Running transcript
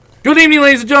Good evening,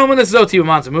 ladies and gentlemen. This is OT with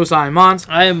Mons and Moose. I am Mons.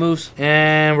 I am Moose.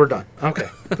 And we're done. Okay.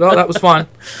 Well, that was fun.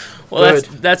 Well,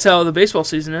 that's how the baseball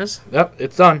season is. Yep,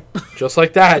 it's done. Just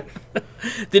like that.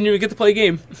 Didn't even get to play a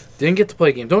game. Didn't get to play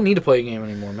a game. Don't need to play a game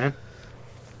anymore, man.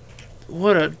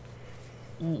 What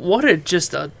a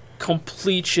just a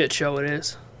complete shit show it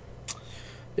is.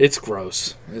 It's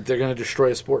gross. They're going to destroy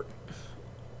a sport.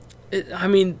 I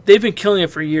mean, they've been killing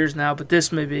it for years now, but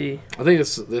this may be... I think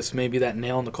this may be that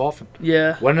nail in the coffin.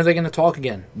 Yeah. When are they going to talk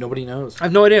again? Nobody knows. I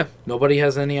have no idea. Nobody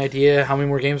has any idea. How many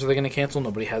more games are they going to cancel?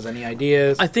 Nobody has any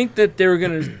ideas. I think that they were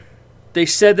going to... They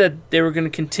said that they were going to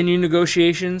continue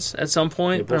negotiations at some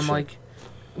point, but I'm like,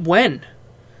 when?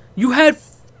 You had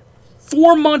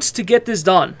 4 months to get this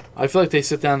done. I feel like they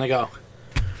sit down and they go,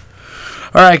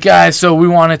 all right, guys, so we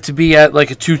want it to be at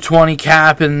like a 220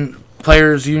 cap, and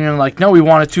players union like, no, we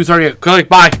want a 230. Click,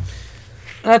 bye. And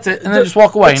that's it. And they just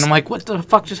walk away. And I'm like, what the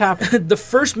fuck just happened? The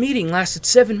first meeting lasted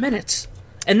 7 minutes.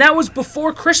 And that was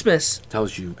before Christmas.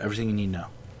 Tells you everything you need to know.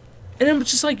 And it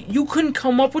was just like, you couldn't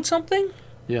come up with something?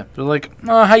 Yeah. They're like,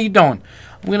 oh, how you doing?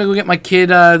 I'm going to go get my kid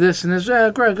this and this.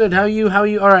 Great, good. How you?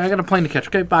 All right, I got a plane to catch.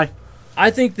 Okay, bye. I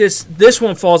think this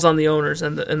one falls on the owners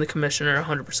and the commissioner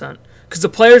 100%. Because the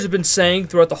players have been saying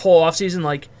throughout the whole offseason,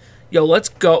 like, yo, let's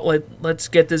go. Let's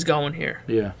get this going here.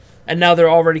 Yeah. And now they're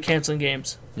already canceling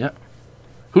games. Yep.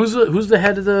 Who's the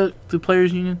head of the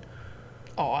players union?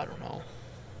 Oh, I don't know.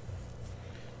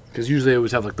 Because usually they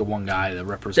always have like the one guy that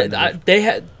represents.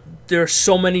 There are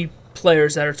so many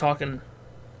players that are talking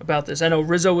about this. I know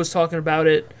Rizzo was talking about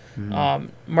it.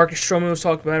 Mm-hmm. Marcus Stroman was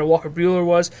talking about it. Walker Buehler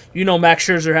was. You know, Max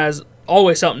Scherzer has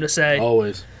always something to say.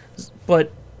 Always.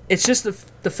 But it's just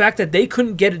the fact that they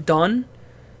couldn't get it done,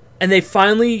 and they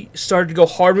finally started to go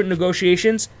hard with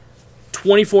negotiations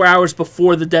 24 hours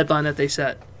before the deadline that they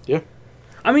set. Yeah.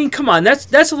 I mean, come on,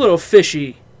 that's a little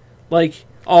fishy. Like,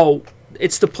 oh,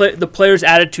 it's the player's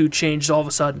attitude changed all of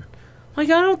a sudden. Like,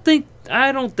 I don't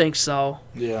think so.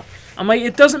 Yeah. I'm like,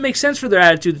 it doesn't make sense for their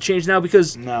attitude to change now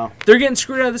because they're getting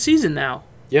screwed out of the season now.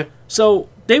 Yeah. So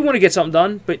they want to get something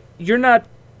done, but you're not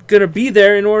going to be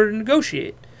there in order to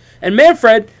negotiate. And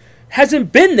Manfred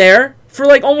hasn't been there for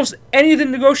like almost any of the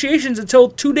negotiations until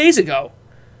 2 days ago.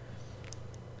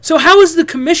 So how is the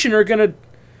commissioner gonna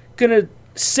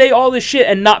say all this shit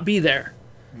and not be there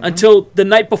until the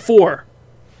night before?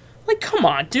 Like, come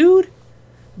on, dude.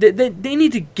 They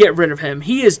need to get rid of him.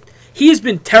 He has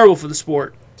been terrible for the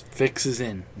sport. Fix is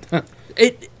in.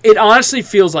 It honestly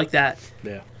feels like that.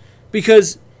 Yeah.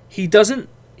 Because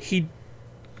the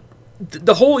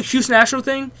whole Houston Astros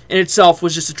thing in itself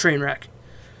was just a train wreck.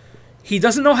 He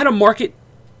doesn't know how to market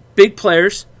big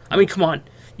players. I mean, come on.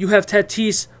 You have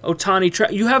Tatis,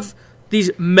 Ohtani, you have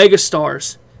these mega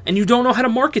stars, and you don't know how to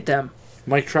market them.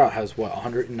 Mike Trout has,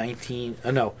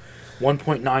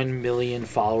 1.9 million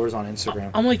followers on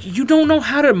Instagram. I'm like, you don't know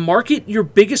how to market your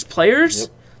biggest players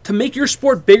to make your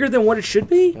sport bigger than what it should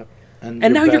be? Yep.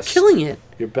 And now you're killing it.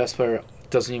 Your best player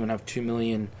doesn't even have 2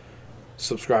 million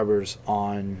subscribers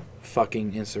on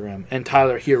fucking Instagram. And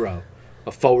Tyler Hero,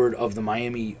 a forward of the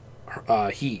Miami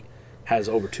Heat, has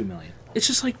over 2 million. It's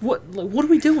just like, what are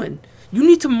we doing? You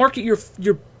need to market your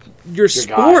sport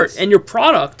guys. And your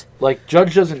product. Like,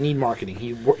 Judge doesn't need marketing.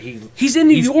 He's in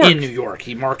New York. He's in New York.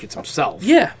 He markets himself.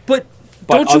 Yeah, but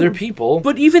other people.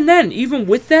 But even then, even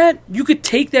with that, you could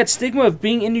take that stigma of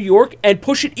being in New York and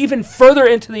push it even further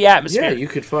into the atmosphere. Yeah, you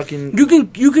could fucking you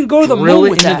can go to the moon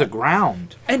with that. Into the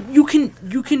ground. And you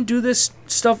can do this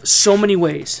stuff so many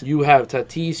ways. You have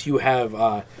Tatis. You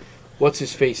have what's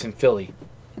his face in Philly.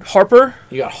 Harper.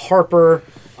 You got Harper.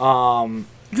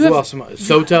 Who else?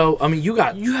 Soto. You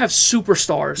have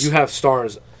superstars. You have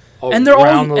stars. And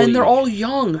they're all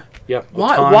young. Yep.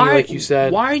 Why? Like you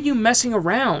said. Why are you messing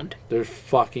around? They're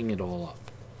fucking it all up.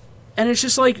 And it's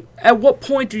just like, at what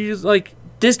point do you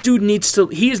this dude needs to?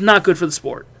 He is not good for the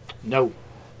sport. No.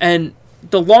 And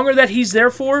the longer that he's there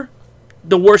for,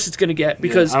 the worse it's going to get.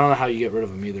 Because I don't know how you get rid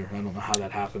of him either. I don't know how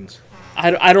that happens.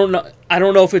 I don't know. I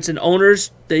don't know if it's an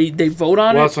owners. They vote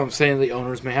on it. Well, that's what I'm saying. The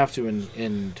owners may have to,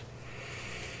 and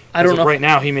I don't know. Right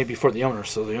now, he may be for the owners,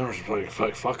 so the owners are probably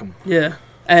fuck him. Yeah,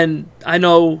 and I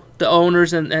know the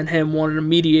owners and him wanted a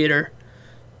mediator.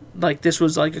 Like, this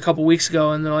was like a couple weeks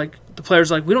ago, and they're like, the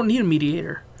players are like, we don't need a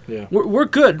mediator. Yeah, we're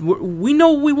good. We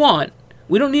know what we want.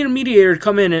 We don't need a mediator to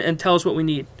come in and tell us what we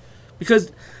need,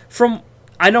 because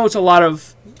I know it's a lot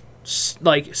of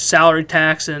like salary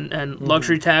tax and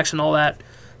luxury tax and all that.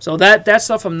 So that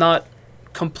stuff I'm not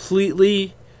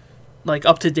completely like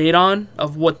up to date on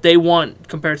of what they want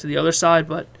compared to the other side,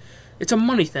 but it's a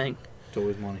money thing. It's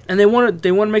always money. And they want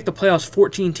to make the playoffs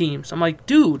 14 teams. I'm like,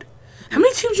 dude, how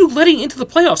many teams are you letting into the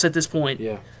playoffs at this point?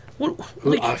 Yeah. What?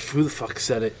 Like, Who the fuck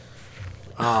said it?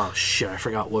 Oh, shit. I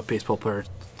forgot what baseball player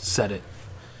said it.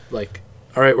 Like,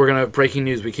 all right, we're going to, breaking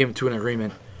news, we came to an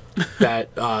agreement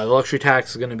that the luxury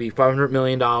tax is going to be $500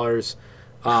 million. We're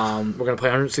going to play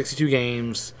 162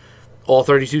 games. All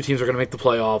 32 teams are going to make the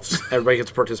playoffs. Everybody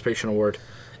gets a participation award.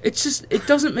 it's just, it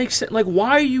doesn't make sense. Like,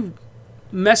 why are you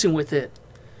messing with it?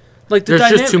 Like, There's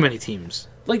just too many teams.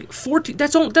 Like, 14,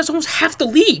 that's almost half the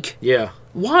league. Yeah.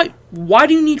 Why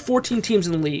do you need 14 teams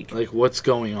in the league? Like, what's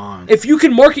going on? If you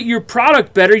can market your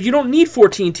product better, you don't need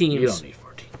 14 teams. You don't need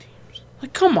 14 teams.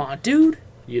 Like, come on, dude.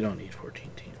 You don't need 14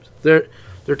 teams.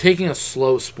 They're taking a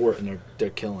slow sport and they're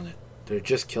killing it. They're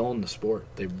just killing the sport.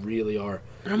 They really are.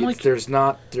 And I'm like, there's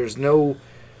no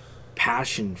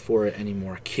passion for it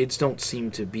anymore. Kids don't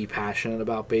seem to be passionate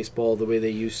about baseball the way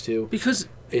they used to. Because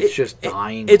it's just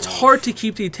dying. It's off. hard to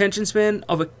keep the attention span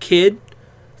of a kid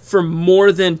for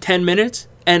more than 10 minutes,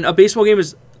 and a baseball game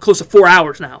is close to 4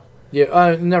 hours now. Yeah,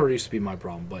 it never used to be my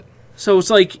problem, but so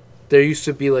it's like there used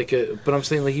to be but I'm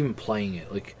saying like even playing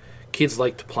it, like kids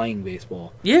liked playing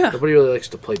baseball. Yeah. Nobody really likes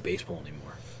to play baseball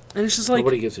anymore. And it's just like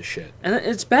nobody gives a shit. And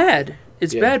it's bad.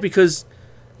 It's bad because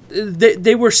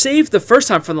they were saved the first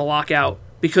time from the lockout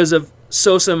because of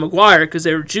Sosa and McGuire because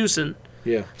they were juicing.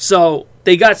 Yeah. So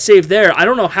they got saved there. I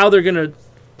don't know how they're going to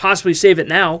possibly save it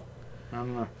now. I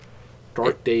don't know.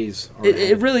 Dark days.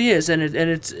 It really is, and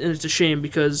it's a shame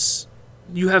because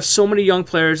you have so many young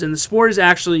players, and the sport is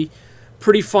actually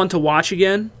pretty fun to watch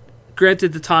again.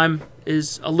 Granted, the time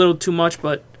is a little too much,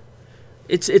 but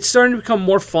it's starting to become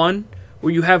more fun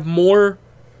where you have more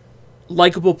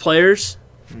likable players,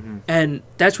 and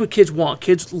that's what kids want.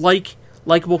 Kids like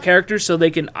likable characters so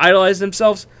they can idolize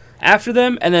themselves after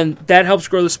them, and then that helps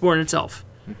grow the sport in itself.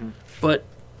 But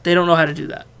they don't know how to do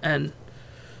that, and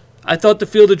I thought the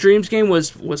Field of Dreams game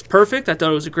was perfect. I thought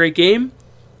it was a great game.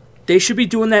 They should be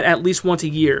doing that at least once a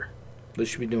year. They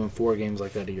should be doing 4 games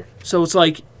like that a year. So it's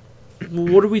like,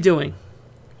 what are we doing?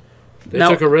 They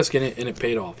took a risk and it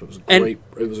paid off. It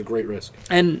was a great risk.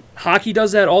 And hockey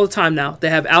does that all the time now. They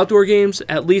have outdoor games,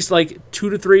 at least like 2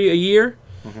 to 3 a year,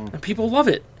 and people love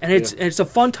it. And it's a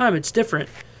fun time. It's different.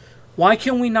 Why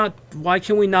can we not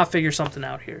figure something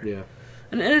out here? Yeah.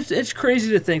 And it's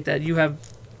crazy to think that you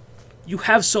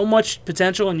have so much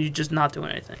potential and you're just not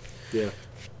doing anything. Yeah.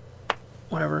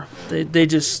 Whatever. They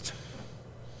just...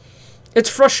 It's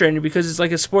frustrating because it's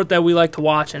like a sport that we like to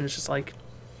watch, and it's just like...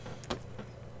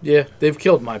 Yeah, they've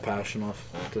killed my passion off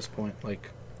at this point. Like,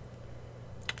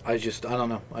 I don't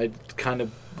know. I kind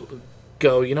of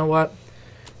go, you know what?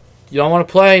 You don't want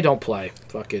to play? Don't play.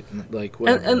 Fuck it. Like,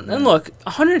 whatever. And look,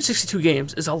 162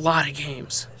 games is a lot of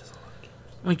games.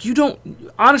 Like, you don't...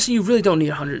 Honestly, you really don't need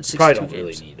 162 Probably don't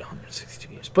games. really need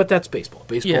 162 games. But that's baseball.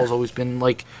 Baseball's always been,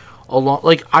 like, a long...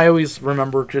 Like, I always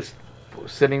remember just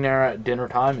sitting there at dinner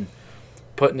time and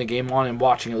putting the game on and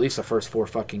watching at least the first 4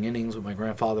 fucking innings with my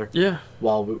grandfather. Yeah.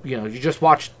 While, you just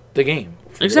watch the game.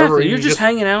 Exactly. You're just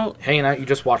hanging out. Hanging out, you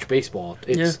just watch baseball.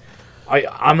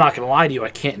 I'm not going to lie to you, I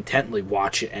can't intently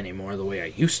watch it anymore the way I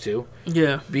used to.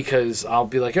 Yeah. Because I'll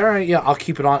be like, all right, yeah, I'll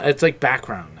keep it on. It's like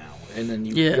background now. And then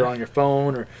you're on your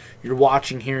phone or you're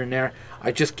watching here and there.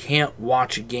 I just can't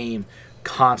watch a game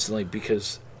constantly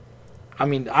because, I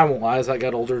mean, I won't lie, as I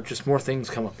got older, just more things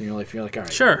come up in your life. You're like, all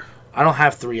right. Sure. I don't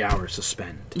have 3 hours to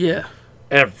spend. Yeah.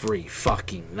 Every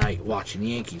fucking night watching the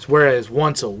Yankees. Whereas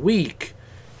once a week,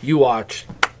 you watch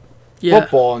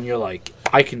football and you're like,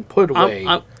 I can put away.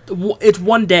 It's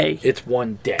one day. It's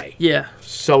one day. Yeah.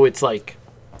 So it's like,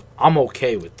 I'm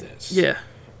okay with this. Yeah.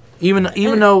 Even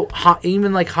though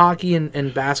like hockey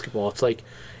and basketball, it's like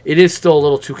it is still a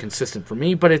little too consistent for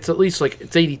me, but it's at least like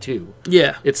it's 82.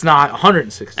 Yeah. It's not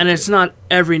 160. And it's not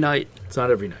every night. It's not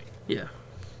every night. Yeah.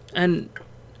 And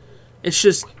it's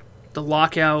just the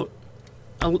lockout.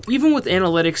 Even with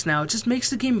analytics now, it just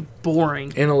makes the game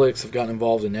boring. Analytics have gotten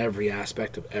involved in every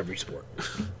aspect of every sport.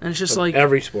 And it's just like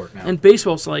every sport now. And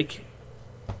baseball's like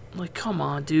come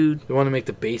on, dude. They want to make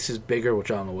the bases bigger,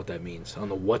 which I don't know what that means. I don't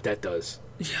know what that does.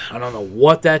 Yeah. I don't know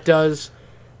what that does,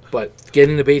 but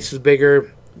getting the bases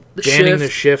bigger, banning the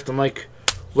shift, I'm like,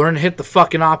 learn to hit the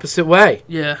fucking opposite way.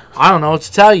 Yeah. I don't know what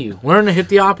to tell you. Learn to hit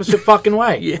the opposite fucking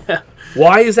way. Yeah.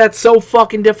 Why is that so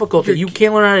fucking difficult that you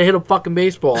can't learn how to hit a fucking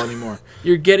baseball anymore?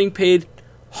 You're getting paid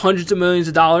hundreds of millions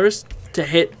of dollars to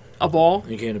hit a ball.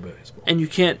 You can't hit a baseball. And you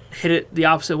can't hit it the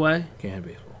opposite way. You can't hit a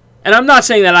baseball. And I'm not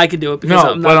saying that I can do it because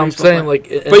I'm not a baseball player. Like,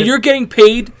 but you're getting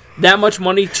paid that much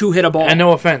money to hit a ball. And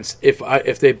no offense,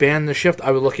 if they ban the shift,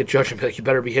 I would look at Judge and be like, you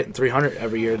better be hitting 300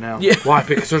 every year now. Yeah. Why?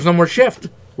 Because there's no more shift.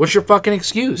 What's your fucking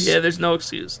excuse? Yeah, there's no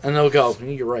excuse. And they'll go,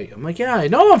 you're right. I'm like, yeah, I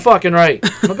know I'm fucking right.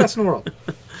 I'm the best in the world.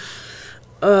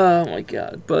 Oh my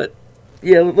god! But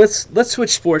Yeah, let's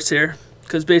switch sports here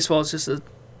because baseball is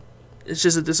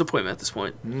just a disappointment at this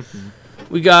point. Mm-hmm.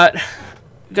 We got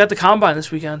the combine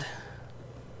this weekend.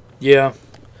 Yeah,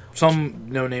 some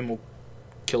no name will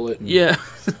kill it. And Yeah,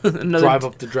 drive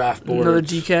up the draft board. Another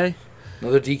DK.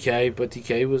 Another DK, but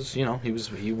DK was,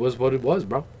 he was what it was,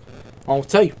 bro. I'll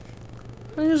tell you.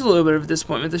 There's a little bit of a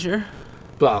disappointment this year.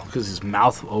 Well, because his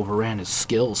mouth overran his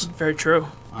skills. Very true.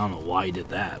 I don't know why he did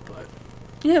that, but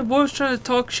Yeah, boy was trying to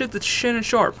talk shit to Shannon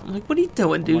Sharp. I'm like, what are you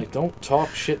doing, dude? I'm like, don't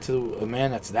talk shit to a man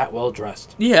that's that well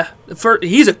dressed. Yeah,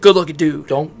 he's a good-looking dude.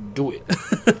 Don't do it.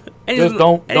 And Just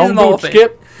don't and he's in do the Hall it, of Fame.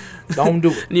 Skip. Don't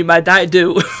do it. Need my diet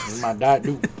do. My dad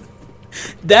do.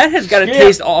 That has got to Skip.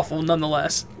 taste awful,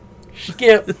 nonetheless.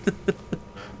 Skip.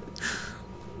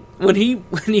 When he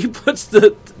puts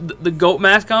the goat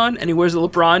mask on and he wears the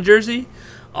LeBron jersey,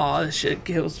 oh, this shit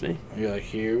kills me. You're like,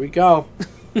 here we go.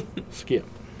 Skip.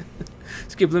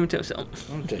 Skip, let me tell you something.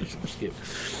 Let me tell you something, Skip.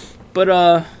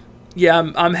 But yeah,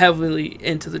 I'm heavily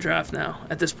into the draft now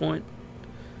at this point.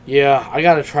 Yeah, I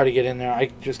got to try to get in there.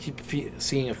 I just keep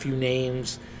seeing a few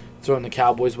names throwing the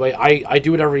Cowboys' way. I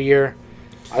do it every year.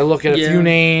 I look at a few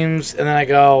names, and then I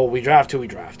go, we draft who we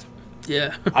draft.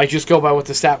 Yeah. I just go by what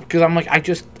the stat, because I'm like, I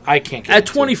can't get At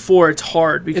 24, it's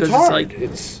hard because it's hard.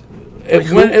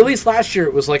 At least last year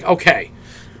it was like, okay,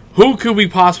 who could we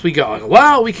possibly go? I go,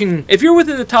 well, we can. If you're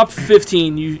within the top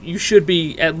 15, you should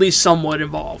be at least somewhat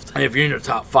involved. And if you're in the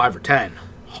top 5 or 10,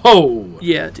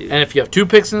 yeah, dude. And if you have 2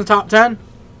 picks in the top 10,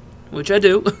 which I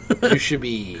do, you should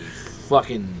be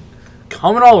fucking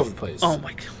coming all over the place. Oh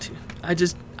my god, dude.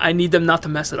 I need them not to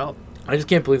mess it up. I just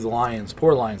can't believe the Lions.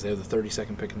 Poor Lions. They have the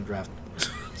 32nd pick in the draft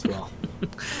as well.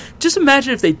 Just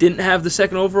imagine if they didn't have the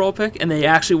second overall pick and they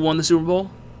actually won the Super Bowl.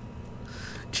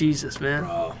 Jesus, man.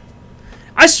 Bro.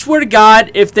 I swear to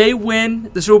God, if they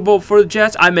win the Super Bowl for the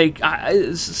Jets, something's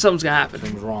going to happen.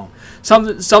 Something's wrong.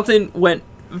 Something went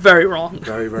very wrong.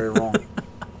 Very, very wrong.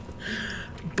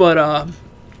 But,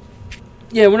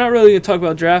 yeah, we're not really going to talk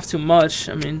about draft too much.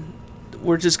 I mean,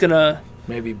 we're just going to...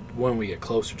 Maybe when we get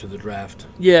closer to the draft.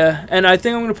 Yeah, and I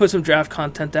think I'm going to put some draft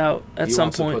content out at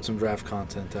some point. You want to put some draft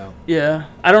content out. Yeah.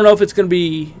 I don't know if it's going to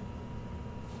be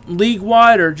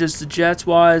league-wide or just the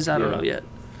Jets-wise. I don't know yet.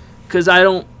 Because I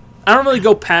don't really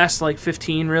go past,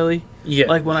 15, really. Yeah.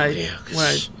 Like, when I...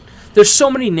 There's so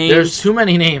many names. There's too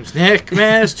many names, Nick.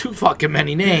 Man, there's too fucking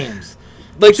many names.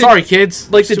 Sorry, kids.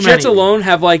 The Jets alone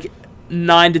have,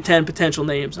 9 to 10 potential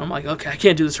names. And I'm like, okay, I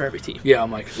can't do this for every team. Yeah,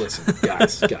 I'm like, listen,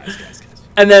 guys.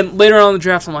 And then later on in the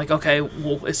draft, I'm like, okay,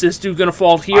 well, is this dude going to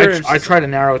fall here? I try to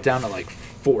narrow it down to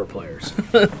 4 players.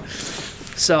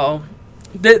 So,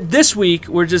 this week,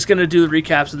 we're just going to do the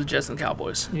recaps of the Jets and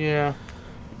Cowboys. Yeah.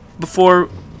 Before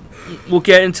we'll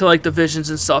get into divisions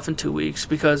and stuff in 2 weeks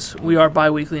because we are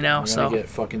bi-weekly now. I'm so get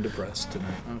fucking depressed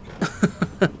tonight.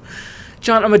 Okay.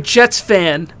 John, I'm a Jets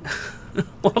fan.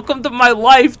 Welcome to my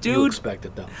life, dude. You expect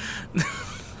it, though.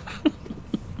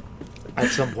 At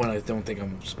some point, I don't think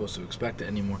I'm supposed to expect it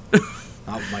anymore.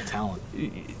 Not with my talent.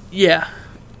 Yeah.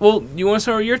 Well, you want to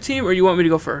start with your team, or you want me to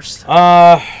go first? We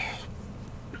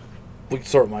can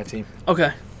start with my team.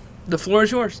 Okay. The floor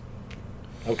is yours.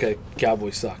 Okay,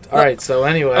 Cowboys sucked. All right, so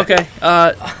anyway. Okay,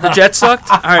 the Jets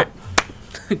sucked? All right.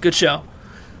 Good show.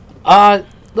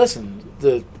 Listen,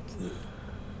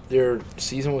 their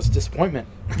season was disappointment.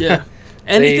 Yeah.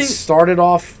 They started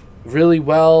off really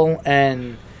well,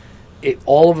 and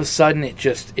all of a sudden it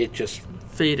just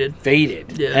faded.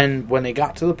 Yeah. And when they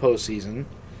got to the postseason,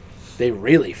 they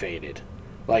really faded.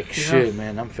 Shit,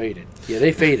 man, I'm faded. Yeah,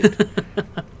 they faded.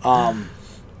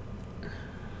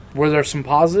 Were there some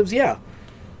positives? Yeah.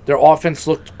 Their offense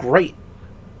looked great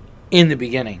in the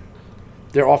beginning.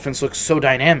 Their offense looked so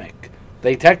dynamic.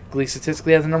 They technically,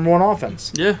 statistically, had the number 1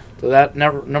 offense. Yeah. So that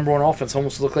number 1 offense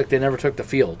almost looked like they never took the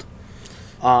field.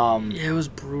 Yeah, it was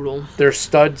brutal. Their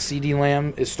stud, CeeDee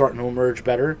Lamb, is starting to emerge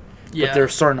better. Yeah. But they're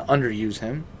starting to underuse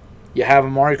him. You have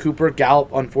Amari Cooper.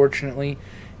 Gallup, unfortunately,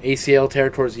 ACL tear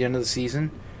towards the end of the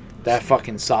season. That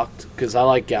fucking sucked, because I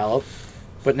like Gallup.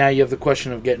 But now you have the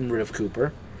question of getting rid of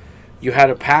Cooper. You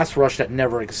had a pass rush that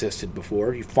never existed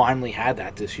before. You finally had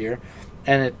that this year.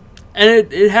 And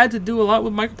it had to do a lot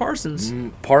with Michael Parsons.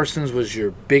 Parsons was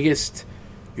your biggest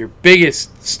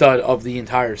stud of the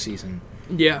entire season.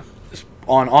 Yeah.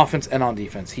 On offense and on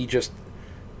defense.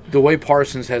 The way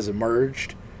Parsons has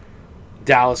emerged,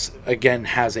 Dallas, again,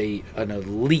 has an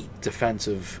elite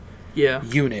defensive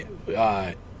unit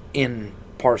in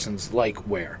Parsons, like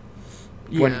Ware.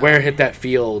 When Ware hit that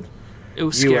field, it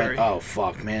was scary. Went, oh,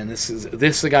 fuck, man. This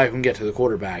is the guy who can get to the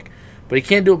quarterback. But he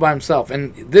can't do it by himself.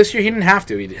 And this year he didn't have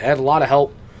to. He had a lot of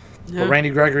help. Yeah. But Randy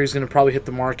Gregory's going to probably hit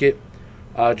the market.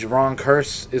 Javon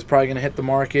Curse is probably going to hit the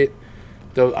market,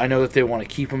 though I know that they want to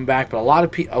keep him back. But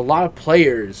a lot of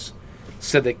players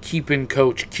said that keeping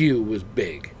Coach Q was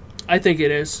big. I think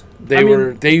it is.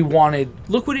 They wanted.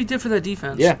 Look what he did for that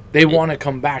defense. Yeah, they want to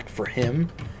come back for him,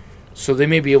 so they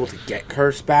may be able to get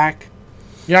Curse back.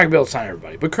 You're not gonna be able to sign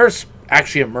everybody, but Curse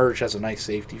actually emerged as a nice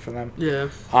safety for them. Yeah.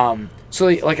 So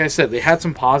like I said, they had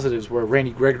some positives where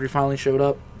Randy Gregory finally showed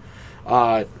up.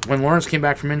 When Lawrence came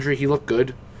back from injury, he looked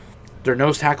good. Their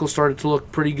nose tackle started to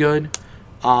look pretty good.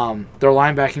 Their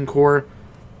linebacking core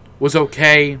was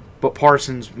okay, but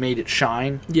Parsons made it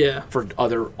shine. Yeah. For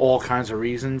all kinds of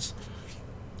reasons.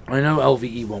 I know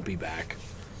LVE won't be back.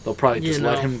 They'll probably just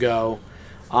let him go.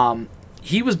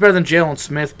 He was better than Jalen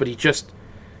Smith, but he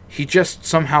just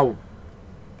somehow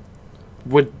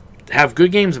would have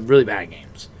good games and really bad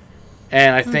games.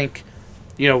 And I think,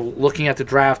 looking at the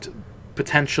draft,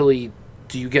 potentially,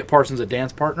 do you get Parsons a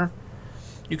dance partner?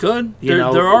 You could.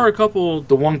 There are a couple.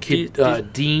 The one kid,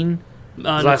 Dean.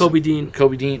 Kobe Dean.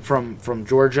 Kobe Dean from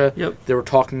Georgia. Yep. They were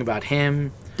talking about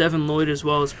him. Devin Lloyd as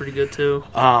well is pretty good too.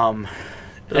 And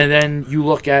then you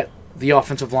look at the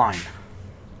offensive line.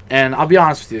 And I'll be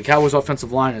honest with you, the Cowboys'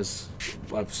 offensive line is,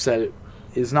 I've said it,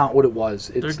 is not what it was.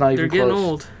 It's not even close. They're getting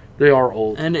old. They are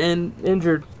old. And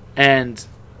injured. And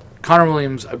Connor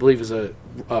Williams, I believe, is a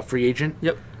free agent.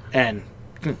 Yep. And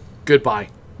goodbye.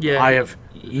 Yeah. I have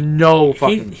no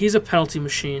fucking... He's a penalty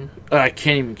machine. I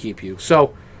can't even keep you.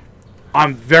 So, I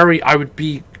would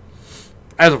be,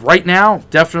 as of right now,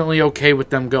 definitely okay with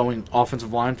them going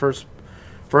offensive line first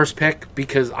pick,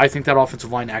 because I think that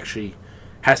offensive line actually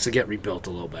has to get rebuilt a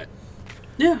little bit.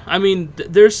 Yeah, I mean,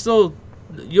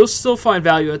 you'll still find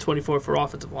value at 24 for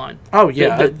offensive line. Oh,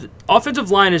 yeah. The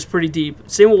offensive line is pretty deep.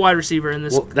 Same with wide receiver in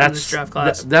this draft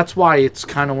class. That's why it's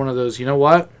kind of one of those, you know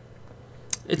what?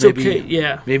 It's okay,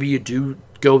 yeah. Maybe you do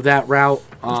go that route.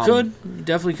 You could. You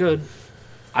definitely could.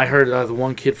 I heard the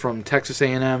one kid from Texas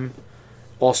A&M,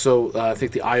 also I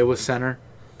think the Iowa center,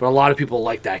 but a lot of people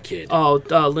like that kid. Oh,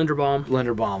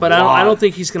 Linderbaum. But I don't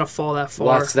think he's going to fall that far.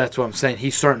 Well, that's what I'm saying.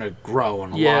 He's starting to grow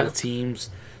on a lot of teams,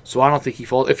 so I don't think he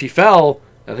falls. If he fell,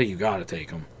 I think you got to take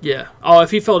him. Yeah. Oh,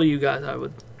 if he fell to you guys, I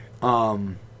would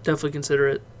definitely consider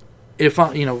it. If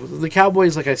the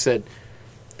Cowboys, like I said,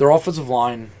 their offensive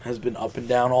line has been up and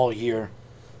down all year.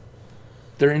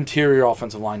 Their interior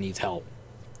offensive line needs help.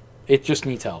 It just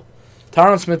needs help.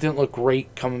 Tyron Smith didn't look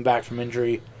great coming back from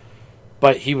injury,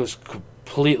 but he was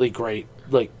completely great.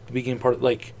 Like the beginning part,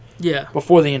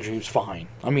 before the injury, he was fine.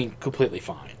 I mean, completely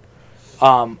fine.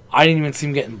 I didn't even see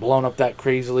him getting blown up that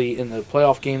crazily in the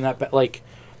playoff game.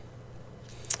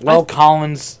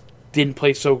 Collins didn't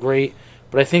play so great,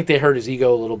 but I think they hurt his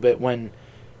ego a little bit when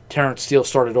Terrence Steele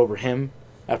started over him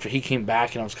after he came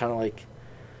back, and I was kind of like,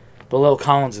 but Lel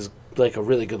Collins is like a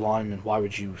really good lineman. Why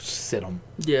would you sit him?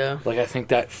 Yeah. I think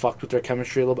that fucked with their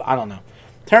chemistry a little bit. I don't know.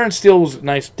 Terrence Steele was a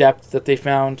nice depth that they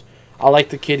found. I like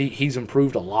the kid. He's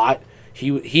improved a lot.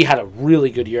 He had a really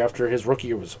good year after his rookie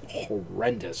year was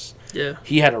horrendous. Yeah.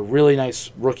 He had a really nice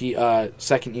rookie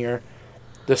second year.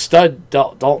 The stud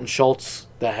Dalton Schultz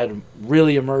that had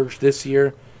really emerged this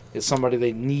year is somebody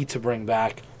they need to bring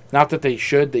back. Not that they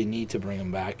should, they need to bring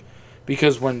him back.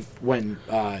 Because when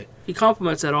he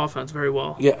complements that offense very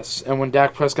well. Yes, and when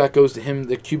Dak Prescott goes to him,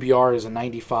 the QBR is a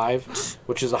 95,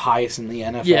 which is the highest in the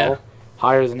NFL. Yeah.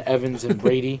 Higher than Evans and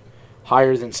Brady,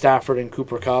 higher than Stafford and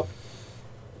Cooper Kupp.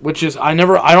 Which is I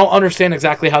don't understand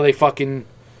exactly how they fucking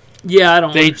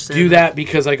they do that,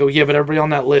 because I go, yeah, but everybody on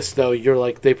that list though, you're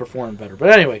like, they perform better. But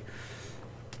anyway,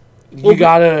 you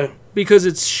gotta, because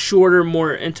it's shorter,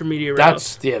 more intermediate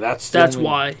routes. That's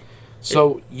why.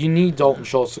 So you need Dalton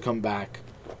Schultz to come back.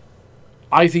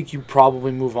 I think you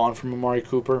probably move on from Amari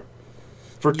Cooper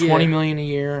for $20 million a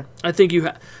year. I think you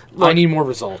I need more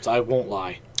results. I won't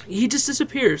lie. He just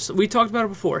disappears. We talked about it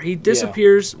before. He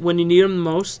disappears when you need him the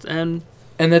most, and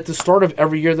at the start of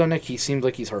every year, though, Nick, he seems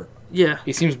like he's hurt. Yeah,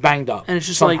 he seems banged up, and it's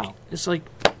just somehow. like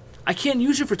I can't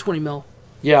use you for $20 million.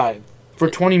 Yeah, for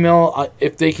 $20 million,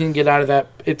 if they can get out of that,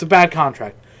 it's a bad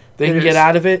contract. They can get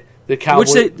out of it. The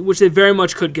Cowboys, which they very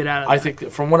much could get out of. I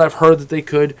think from what I've heard that they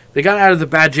could. They got out of the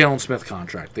bad Jalen Smith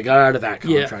contract. They got out of that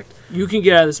contract. Yeah, you can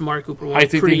get out of this Amari Cooper one. I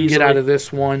think they can get out of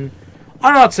this one.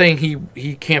 I'm not saying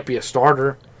he can't be a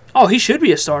starter. Oh, he should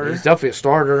be a starter. He's definitely a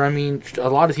starter. I mean, a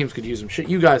lot of teams could use him. Shit,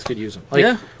 you guys could use him.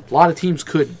 A lot of teams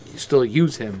could still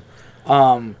use him.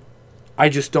 I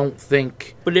just don't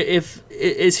think. But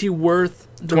is he worth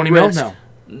the $20 risk? million?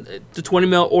 No. The $20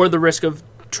 million or the risk of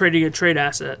trading a trade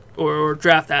asset or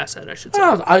draft asset, I should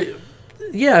say.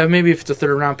 Maybe if it's a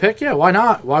third-round pick, why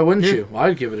not? Why wouldn't you?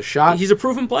 I'd give it a shot. He's a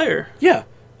proven player. Yeah.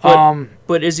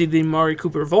 But is he the Amari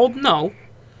Cooper of old? No.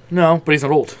 No, but he's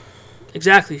not old.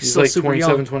 Exactly. He's still like super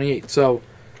 27, young. 28. So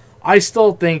I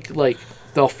still think like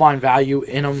they'll find value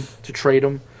in him to trade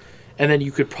him. And then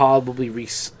you could probably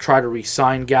try to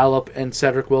re-sign Gallup and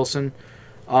Cedric Wilson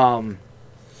to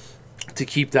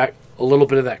keep that a little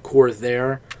bit of that core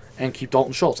there and keep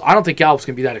Dalton Schultz. I don't think Gallup's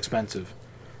going to be that expensive.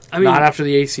 I mean, not after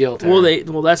the ACL tear.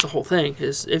 Well, that's the whole thing.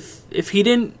 Is if he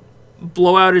didn't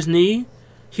blow out his knee,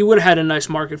 he would have had a nice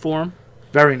market for him.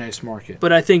 Very nice market.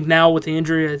 But I think now with the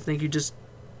injury, I think you just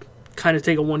kind of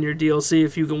take a 1-year deal, see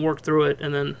if you can work through it,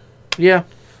 and then you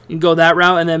can go that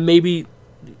route, and then maybe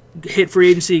hit free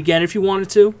agency again if you wanted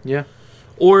to. Yeah.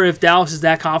 Or if Dallas is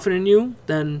that confident in you,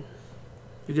 then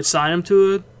you could sign him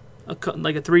to a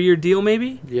 3-year deal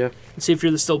maybe. Yeah. And see if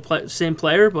you're the same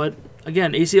player. But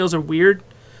again, ACLs are weird.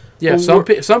 Yeah,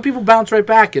 some people bounce right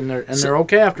back and they're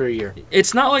okay after a year.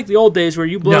 It's not like the old days where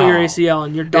you blow your ACL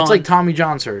and you're done. It's like Tommy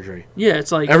John surgery. Yeah,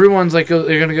 it's like everyone's like,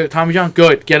 they're gonna go Tommy John.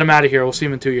 Good, get him out of here. We'll see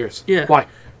him in 2 years. Yeah. Why?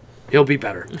 He'll be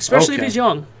better, especially if he's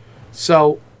young.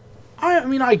 So, I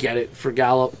mean, I get it for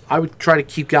Gallup. I would try to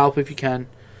keep Gallup if you can.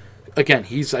 Again,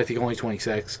 he's I think only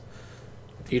 26.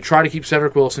 You try to keep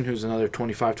Cedric Wilson, who's another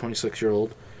 25,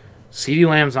 26-year-old. CeeDee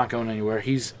Lamb's not going anywhere.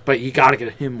 But you got to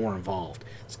get him more involved.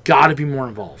 He's got to be more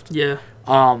involved. Yeah.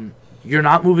 You're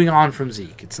not moving on from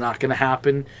Zeke. It's not going to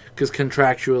happen because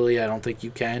contractually I don't think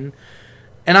you can.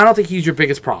 And I don't think he's your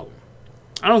biggest problem.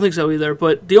 I don't think so either.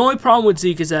 But the only problem with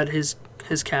Zeke is that his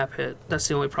cap hit. That's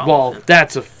the only problem. Well,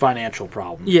 that's a financial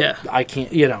problem. Yeah. I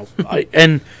can't,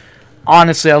 and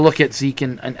honestly, I look at Zeke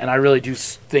and I really do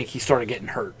think he started getting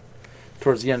hurt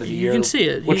towards the end of the year. You can see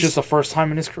it. Which is the first time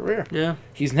in his career. Yeah.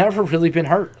 He's never really been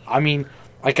hurt. I mean,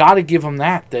 I got to give him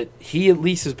that he at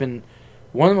least has been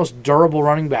one of the most durable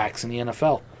running backs in the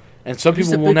NFL. And some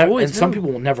people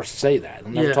will never say that.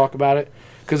 They'll never talk about it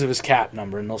because of his cap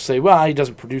number. And they'll say, well, he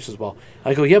doesn't produce as well.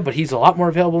 I go, yeah, but he's a lot more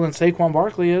available than Saquon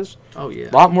Barkley is. Oh, yeah.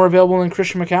 A lot more available than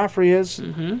Christian McCaffrey is.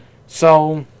 Mm-hmm.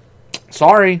 So,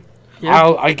 sorry.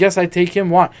 Yeah. I guess I take him.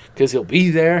 Why? Because he'll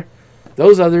be there.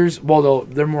 Those others, well,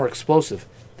 they're more explosive.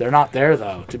 They're not there,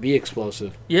 though, to be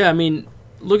explosive. Yeah, I mean,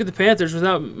 look at the Panthers.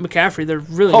 Without McCaffrey, they're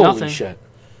really Holy nothing. Shit.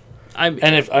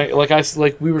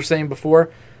 Like we were saying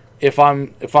before, if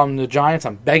I'm the Giants,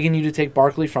 I'm begging you to take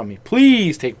Barkley from me.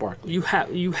 Please take Barkley. You have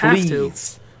Please. to.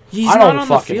 He's not on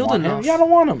the field enough. Yeah, I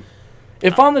don't want him.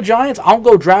 If I'm the Giants, I'll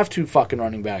go draft 2 fucking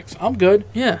running backs. I'm good.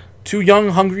 Yeah. 2 young,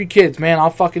 hungry kids, man.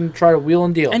 I'll fucking try to wheel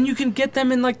and deal. And you can get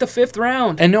them in like the 5th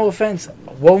round. And no offense,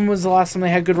 when was the last time they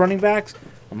had good running backs?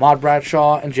 Ahmad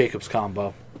Bradshaw and Jacobs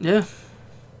combo. Yeah.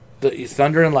 The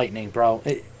Thunder and Lightning, bro.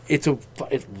 It's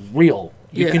real.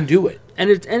 You can do it.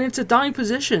 And it's a dying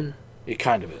position. It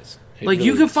kind of is.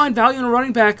 You can find value in a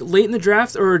running back late in the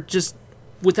draft or just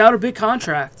without a big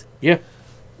contract. Yeah.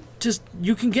 Just,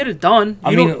 you can get it done.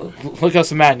 Look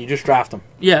at Madden. You just draft him.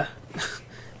 Yeah.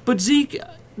 But Zeke,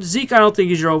 I don't think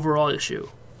is your overall issue.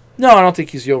 No, I don't think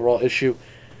he's the overall issue.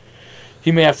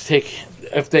 He may have to take,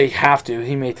 if they have to,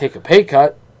 he may take a pay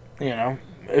cut.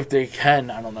 If they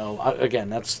can, I don't know. Again,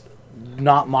 that's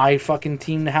not my fucking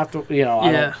team to have to,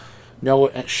 I don't know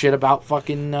shit about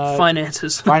fucking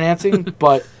financing,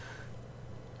 but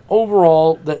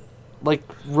overall,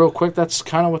 real quick, that's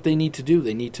kind of what they need to do.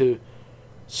 They need to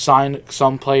sign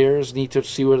some players, need to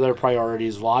see where their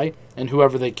priorities lie, and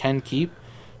whoever they can keep,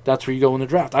 that's where you go in the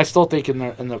draft. I still think in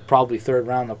the probably 3rd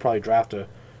round, they'll probably draft a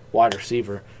wide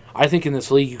receiver. I think in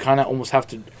this league, you kind of almost have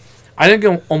to. I think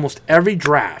in almost every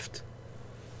draft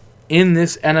in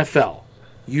this NFL,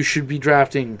 you should be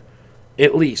drafting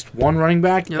at least 1 running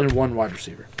back and 1 wide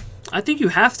receiver. I think you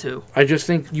have to. I just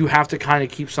think you have to kind of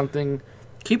keep something,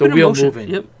 the wheel motion. moving.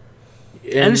 Yep.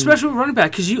 And especially with running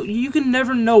back, because you can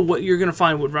never know what you're going to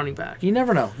find with running back. You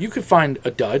never know. You could find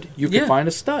a dud. You could find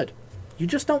a stud. You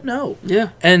just don't know. Yeah.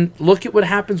 And look at what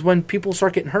happens when people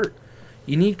start getting hurt.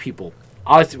 You need people.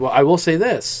 I will say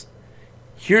this.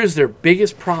 Here's their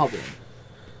biggest problem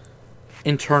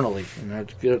internally, and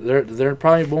they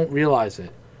probably won't realize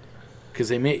it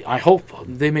because I hope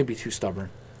they may be too stubborn.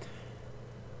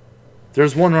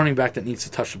 There's one running back that needs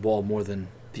to touch the ball more than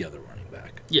the other running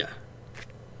back. Yeah.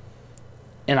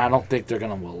 And I don't think they're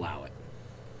going to allow it.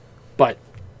 But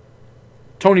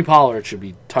Tony Pollard should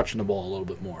be touching the ball a little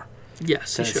bit more.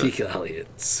 Yes, than Ezekiel Elliott.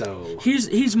 So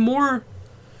he's more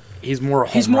a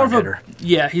home run hitter.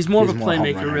 He's more of a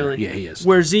playmaker, really. Yeah, he is.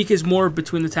 Where Zeke is more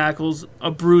between the tackles,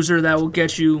 a bruiser that will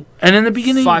get you and in the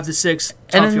beginning 5 to 6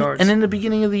 tough yards. And in the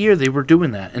beginning of the year, they were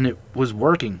doing that, and it was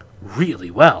working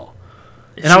really well.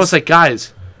 I was like,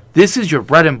 guys, this is your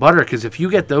bread and butter, because if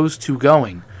you get those 2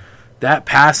 going, that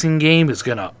passing game is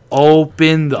going to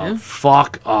open the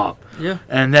fuck up. Yeah.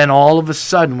 And then all of a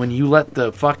sudden, when you let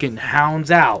the fucking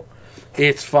hounds out,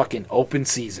 it's fucking open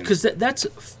season. Because that's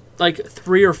like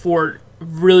 3 or 4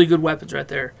 really good weapons right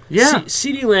there. Yeah.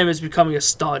 CeeDee Lamb is becoming a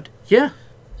stud. Yeah.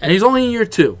 And he's only in year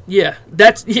 2. Yeah,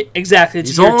 exactly. It's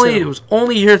He's year only 2. It was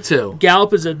only year 2.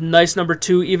 Gallup is a nice number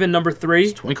 2, even number 3.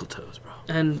 It's twinkle toes, bro.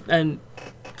 And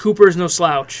Cooper is no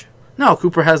slouch. No,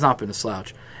 Cooper has not been a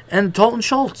slouch. And Dalton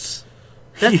Schultz.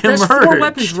 That's 4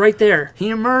 weapons right there. He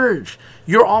emerged.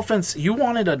 Your offense, you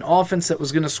wanted an offense that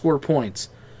was going to score points.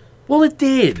 Well, it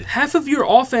did. Half of your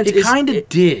offense It kinda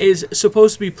did. is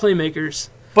supposed to be playmakers.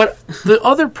 But the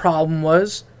other problem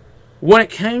was, when it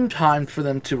came time for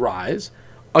them to rise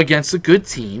against a good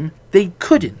team, they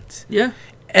couldn't. Yeah.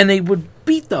 And they would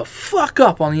beat the fuck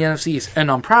up on the NFC East,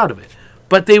 and I'm proud of it.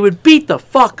 But they would beat the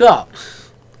fuck up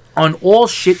on all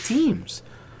shit teams.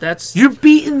 You're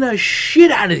beating the shit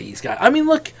out of these guys. I mean,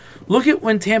 look at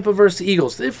when Tampa versus the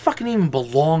Eagles. They fucking even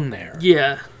belong there.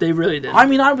 Yeah, they really did. I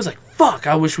mean, I was like, fuck,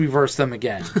 I wish we versed them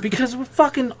again. Because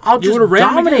I'll just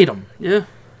dominate them. Yeah.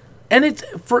 And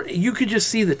you could just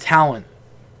see the talent.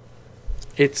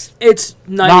 It's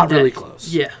not really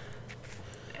close. Yeah.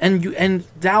 And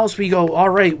Dallas, we go, all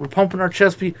right, we're pumping our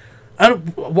chest.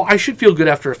 I should feel good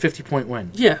after a 50-point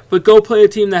win. Yeah, but go play a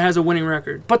team that has a winning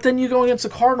record. But then you go against the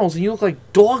Cardinals and you look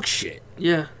like dog shit.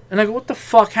 Yeah. And I go, what the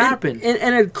fuck happened?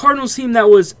 And a Cardinals team that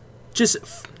was just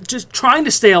trying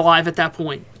to stay alive at that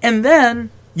point. And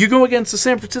then you go against the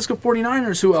San Francisco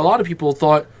 49ers, who a lot of people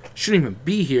thought shouldn't even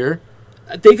be here.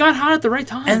 They got hot at the right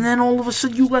time. And then all of a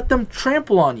sudden you let them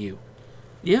trample on you.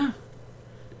 Yeah.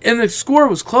 And the score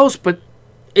was close, but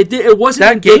it wasn't.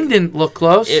 That game didn't look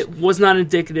close. It was not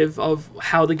indicative of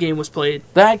how the game was played.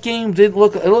 That game didn't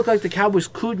look. It looked like the Cowboys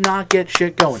could not get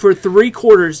shit going. For 3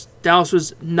 quarters, Dallas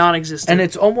was non-existent. And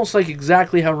it's almost like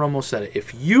exactly how Romo said it.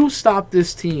 If you stop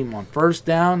this team on first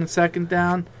down and second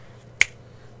down,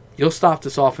 you'll stop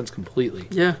this offense completely.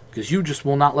 Yeah. Because you just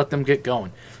will not let them get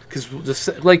going. Because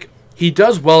he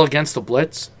does well against the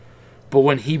blitz, but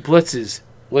when he blitzes,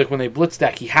 like when they blitz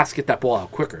stack, he has to get that ball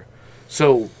out quicker.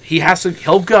 So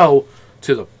he'll go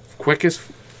to the quickest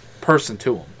person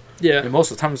to him. Yeah. And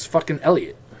most of the time it's fucking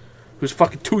Elliott, who's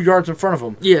fucking 2 yards in front of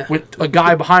him. Yeah. With a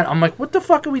guy behind. I'm like, what the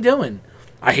fuck are we doing?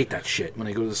 I hate that shit when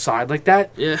they go to the side like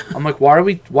that. Yeah. I'm like, why are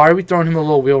we throwing him a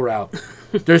little wheel route?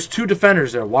 There's 2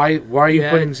 defenders there. Why are you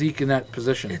putting Zeke in that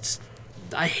position?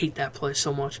 I hate that play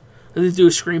so much. They do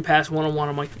a screen pass 1-on-1.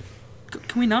 I'm like,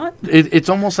 can we not? It's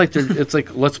almost like it's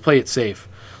like, let's play it safe.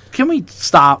 Can we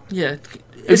stop? Yeah.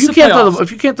 If you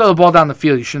can't throw the ball down the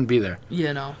field, you shouldn't be there.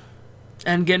 Yeah, no.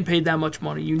 And getting paid that much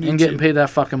money, getting paid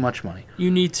that fucking much money. You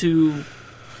need to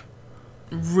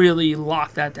really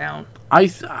lock that down. I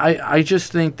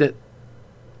just think that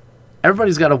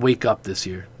everybody's got to wake up this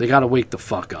year. They got to wake the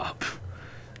fuck up.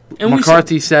 And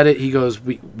McCarthy said it. He goes,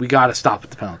 we got to stop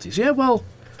with the penalties. Yeah, well,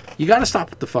 you got to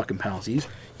stop with the fucking penalties.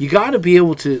 You got to be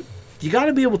able to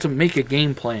make a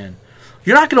game plan.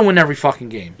 You're not going to win every fucking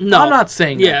game. No. I'm not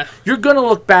saying that. You're going to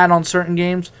look bad on certain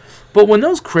games, but when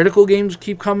those critical games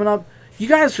keep coming up, you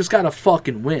guys just got to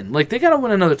fucking win. Like, they got to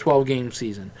win another 12-game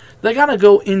season. They got to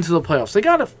go into the playoffs. They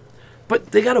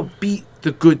got to beat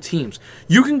the good teams.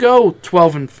 You can go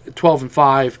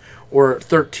 12-5 or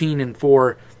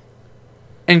 13-4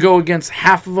 and go against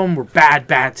half of them were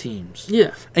bad teams.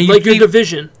 Yeah. And your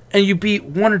division. And you beat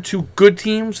 1 or 2 good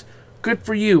teams. Good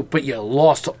for you, but you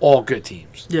lost to all good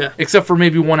teams. Yeah. Except for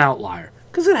maybe one outlier.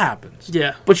 Because it happens.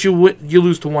 Yeah. But you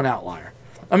lose to one outlier.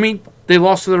 I mean, they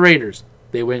lost to the Raiders.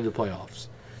 They went into the playoffs.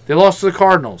 They lost to the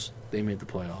Cardinals. They made the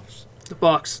playoffs. The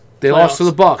Bucks. They lost to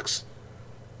the Bucks.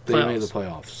 They made the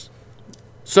playoffs.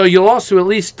 So you lost to at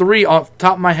least 3, off the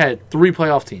top of my head, 3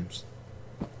 playoff teams.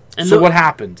 And so what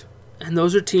happened? And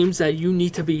those are teams that you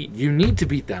need to beat. You need to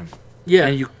beat them. Yeah.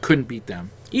 And you couldn't beat them.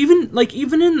 Even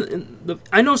in the,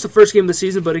 I know it's the first game of the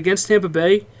season, but against Tampa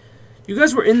Bay, you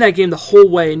guys were in that game the whole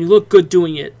way, and you looked good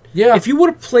doing it. Yeah. If you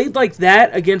would have played like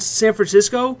that against San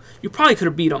Francisco, you probably could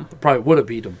have beat them. Probably would have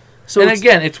beat them. So and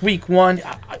again, it's week 1.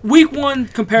 Week 1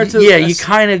 compared to you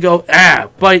kind of go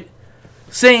but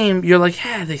same. You're like,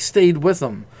 they stayed with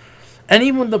them, and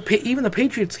even the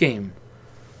Patriots game.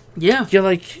 Yeah. You're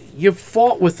like, you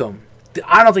fought with them.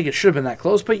 I don't think it should have been that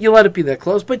close, but you let it be that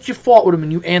close. But you fought with them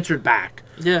and you answered back.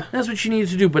 Yeah. That's what you needed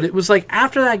to do. But it was like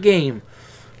after that game,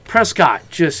 Prescott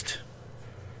just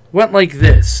went like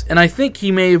this. And I think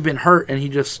he may have been hurt and he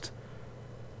just...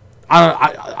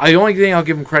 the only thing I'll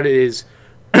give him credit is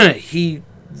he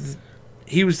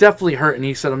was definitely hurt and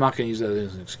he said, I'm not going to use that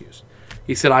as an excuse.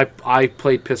 He said, I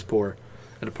played piss poor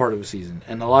at a part of the season.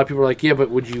 And a lot of people are like, yeah, but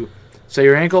would you Say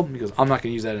your ankle. He goes, I'm not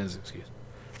going to use that as an excuse.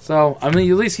 So, I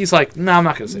mean, at least he's like, no, I'm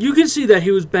not going to say You can see that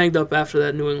he was banged up after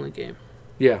that New England game.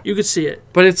 Yeah. You could see it.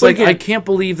 But it's again, I can't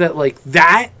believe that,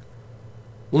 that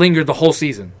lingered the whole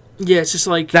season. Yeah, it's just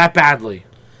like... That badly.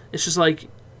 It's just like,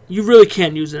 you really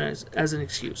can't use it as an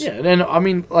excuse. Yeah, and I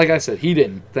mean, like I said, he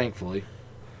didn't, thankfully.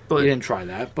 But he didn't try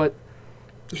that, but...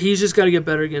 He's just got to get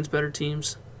better against better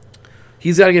teams.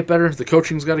 He's got to get better. The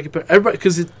coaching's got to get better. Everybody,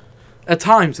 because at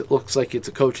times it looks like it's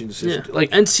a coaching decision. Yeah.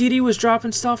 And CD was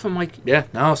dropping stuff. I'm like... Yeah,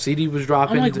 no, CD was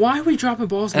dropping. I'm like, why are we dropping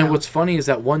balls now? And what's funny is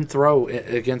that one throw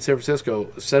against San Francisco,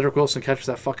 Cedric Wilson catches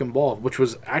that fucking ball, which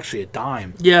was actually a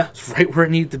dime. Yeah. It's right where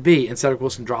it needed to be, and Cedric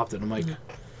Wilson dropped it. I'm like...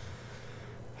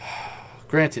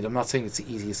 Granted, I'm not saying it's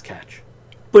the easiest catch.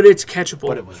 But it's catchable.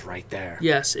 But it was right there.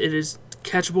 Yes, it is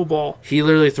catchable ball. He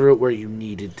literally threw it where you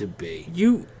needed to be.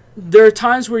 There are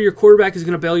times where your quarterback is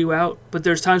going to bail you out, but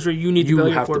there's times where you need to bail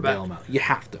your quarterback. You have to bail him out. You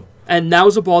have to. And that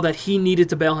was a ball that he needed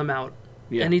to bail him out.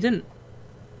 Yeah. And he didn't.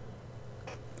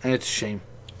 And it's a shame.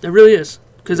 It really is.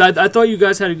 Because I thought you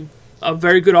guys had a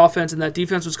very good offense, and that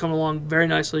defense was coming along very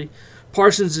nicely.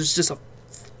 Parsons is just a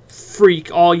freak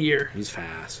all year. He's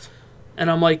fast. And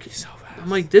I'm like... He's so fast. I'm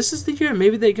like, this is the year.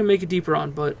 Maybe they can make a deep run,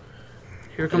 but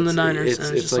here come the Niners.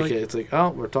 It's like, oh,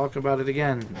 we're talking about it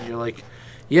again. And you're like,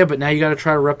 yeah, but now you got to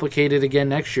try to replicate it again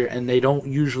next year, and they don't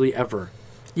usually ever.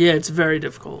 Yeah, it's very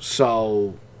difficult.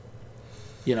 So,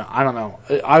 I don't know.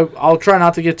 I'll try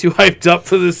not to get too hyped up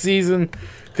for this season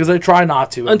because I try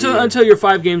not to. Until you're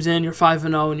 5 games in, you're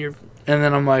 5-0, and you're. And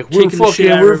then I'm like, we're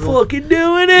fucking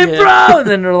doing it, bro. And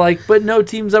then they're like, but no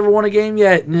team's ever won a game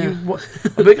yet. And I'm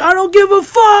like, I don't give a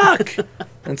fuck.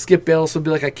 And Skip Bayless will be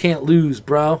like, I can't lose,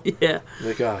 bro. Yeah. I'm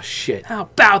like, oh, shit. How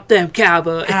about them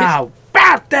Cowboys? How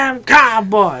about them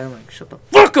Cowboys? I'm like, shut the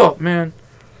fuck up, man.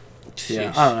 Jeez.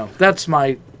 Yeah, I don't know. That's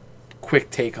my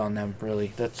quick take on them,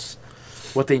 really. That's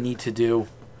what they need to do.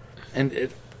 And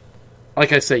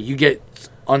like I say, you get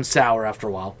unsour after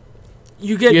a while.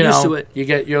 You get used to it.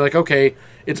 You're like, okay,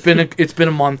 it's been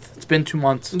a month. It's been 2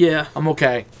 months. Yeah. I'm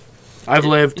okay. I've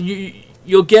lived.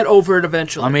 You'll get over it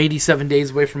eventually. I'm 87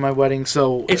 days away from my wedding,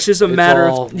 so it's just a matter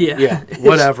of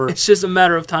whatever. It's just a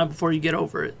matter of time before you get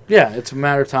over it. Yeah, it's a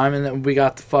matter of time, and then we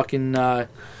got the fucking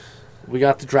we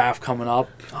got the draft coming up.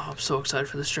 Oh, I'm so excited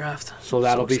for this draft. So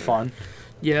that'll be fun.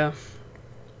 Yeah.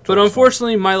 But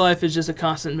unfortunately, my life is just a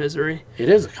constant misery. It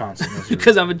is a constant misery.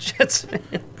 Because I'm a Jets fan.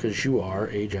 Because you are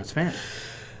a Jets fan.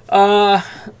 All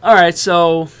right,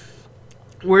 so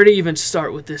where to even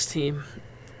start with this team?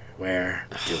 Where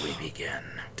do we begin?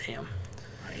 Damn.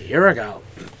 A year ago.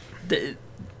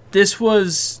 This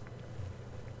was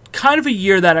kind of a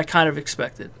year that I kind of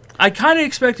expected. I kind of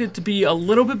expected it to be a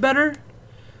little bit better.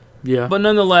 Yeah. But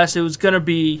nonetheless, it was going to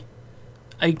be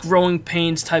a growing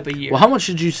pains type of year. Well, how much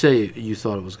did you say you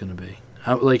thought it was going to be?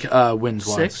 Wins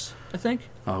wise? 6, I think.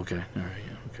 Oh, okay. All right.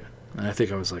 Yeah, okay. And I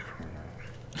think I was like...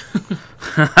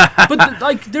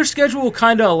 But their schedule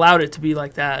kind of allowed it to be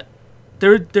like that.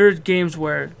 There are games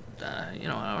where, I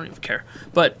don't even care.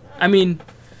 But, I mean,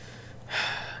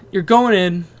 you're going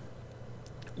in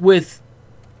with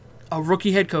a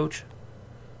rookie head coach,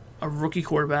 a rookie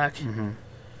quarterback,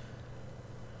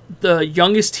 the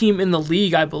youngest team in the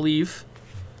league, I believe,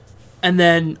 and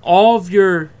then all of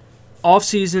your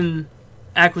off-season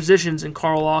acquisitions in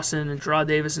Carl Lawson and Gerard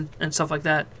Davis and stuff like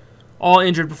that, all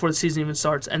injured before the season even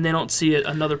starts, and they don't see it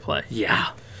another play.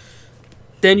 Yeah.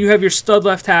 Then you have your stud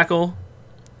left tackle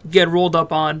get rolled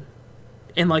up on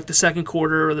in the second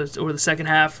quarter or the second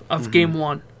half of game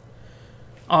 1.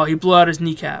 Oh, he blew out his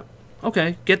kneecap.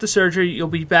 Okay, get the surgery. You'll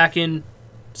be back in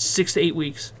 6 to 8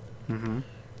 weeks. Mm-hmm.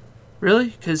 Really?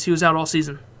 Because he was out all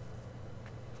season.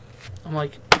 I'm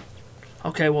like,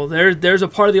 okay, well, there's a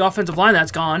part of the offensive line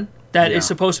that's gone that is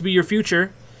supposed to be your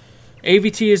future.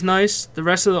 AVT is nice. The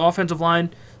rest of the offensive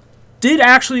line did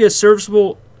actually a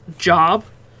serviceable job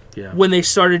when they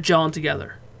started gelling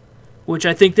together, which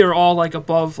I think they were all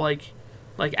above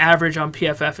average on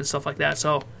PFF and stuff like that.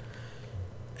 So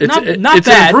it's not bad.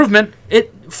 An Improvement.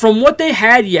 From what they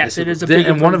had, yes, it is a big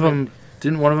improvement.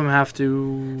 Didn't one of them have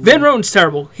to? Van Roten's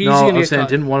terrible. I'm saying,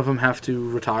 didn't one of them have to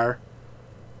retire?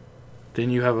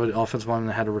 Didn't you have an offensive lineman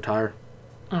that had to retire?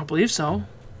 I don't believe so.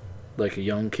 Like a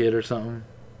young kid or something?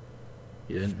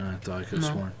 You didn't? No, I thought I could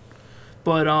have sworn.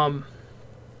 But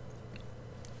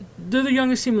they're the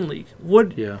youngest team in the league.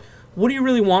 What do you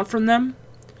really want from them?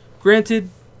 Granted,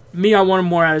 I wanted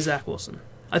more out of Zach Wilson.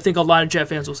 I think a lot of Jet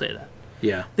fans will say that.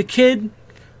 Yeah. The kid,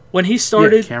 when he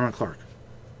started... Cameron Clark.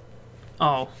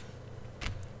 Oh.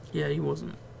 Yeah, he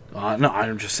wasn't. No,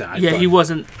 I'm just saying. He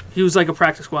wasn't. He was like a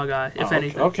practice squad guy, if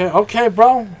anything. Okay,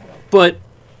 bro. But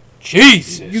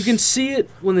Jesus. You can see it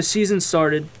when the season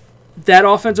started. that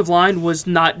offensive line was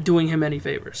not doing him any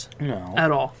favors. No.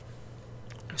 At all.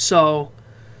 So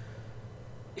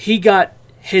he got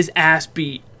his ass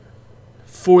beat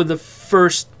for the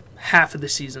first half of the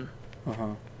season.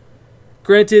 Uh-huh.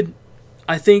 Granted,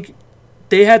 I think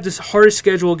they had this hardest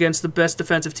schedule against the best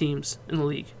defensive teams in the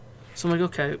league. So I'm like,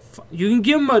 okay, you can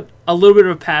give him a little bit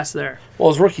of a pass there. Well,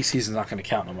 his rookie season's not going to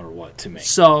count no matter what to me.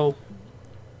 So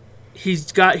he was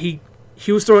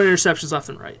throwing interceptions left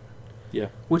and right. Yeah.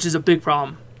 Which is a big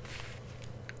problem.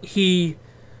 He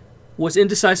was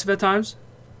indecisive at times.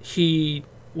 He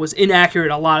was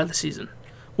inaccurate a lot of the season,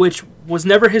 which was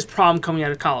never his problem coming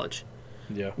out of college.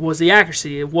 Yeah. Was the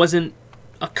accuracy. It wasn't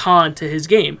a con to his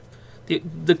game.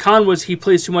 The con was he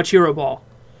plays too much hero ball,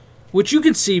 which you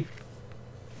can see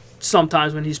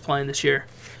sometimes when he's playing this year.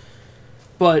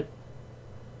 But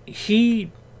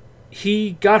he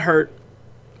got hurt,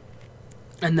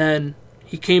 and then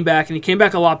he came back, and he came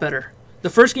back a lot better. The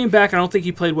first game back, I don't think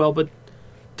he played well, but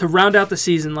to round out the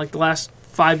season, like the last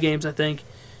 5 games, I think,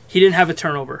 he didn't have a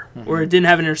turnover, or it didn't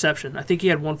have an interception. I think he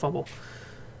had 1 fumble.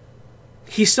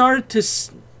 It started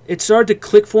to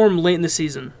click for him late in the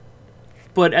season.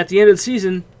 But at the end of the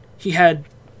season, he had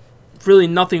really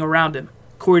nothing around him.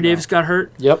 Corey Davis got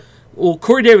hurt. Yep. Well,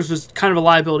 Corey Davis was kind of a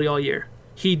liability all year.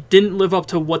 He didn't live up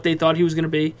to what they thought he was going to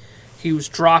be. He was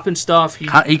dropping stuff. He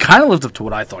kind of lived up to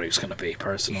what I thought he was going to be,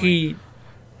 personally.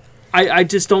 I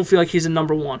just don't feel like he's a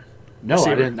number one. No,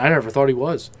 receiver. I didn't. I never thought he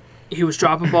was. He was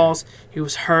dropping balls. He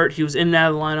was hurt. He was in and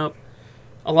out of the lineup.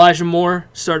 Elijah Moore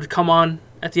started to come on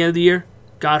at the end of the year.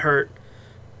 Got hurt.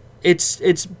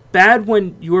 It's bad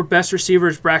when your best receiver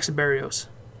is Braxton Berrios.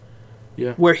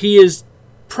 Yeah. Where he is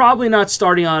probably not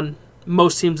starting on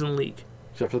most teams in the league.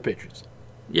 Except for the Patriots.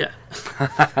 Yeah.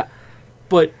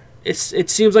 But it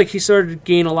seems like he started to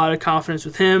gain a lot of confidence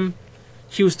with him.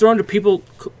 He was thrown to people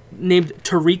named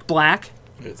Tariq Black.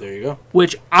 Yeah, there you go.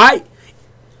 Which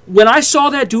when I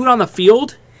saw that dude on the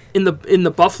field in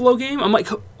the Buffalo game, I'm like,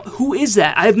 who is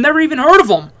that? I've never even heard of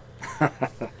him.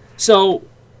 So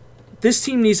this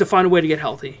team needs to find a way to get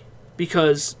healthy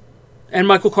and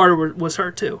Michael Carter was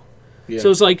hurt too. Yeah. So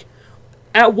it's like,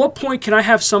 at what point can I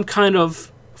have some kind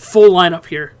of full lineup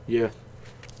here? Yeah.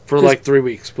 For like 3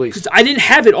 weeks, please. Because I didn't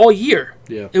have it all year.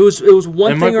 Yeah. It was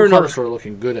one and thing Michael or another. Carter started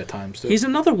looking good at times too. He's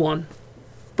another one,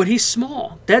 but he's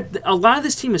small. A lot of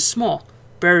this team is small.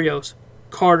 Berrios,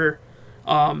 Carter,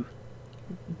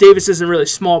 Davis isn't really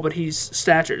small, but he's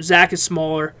stature. Zach is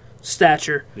smaller,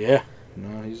 stature. Yeah.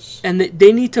 No, he's. And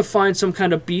they need to find some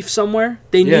kind of beef somewhere.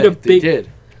 They need a big. They did.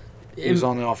 He was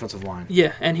on the offensive line.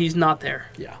 Yeah, and he's not there.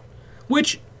 Yeah.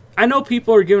 Which I know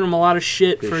people are giving him a lot of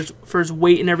shit for his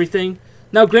weight and everything.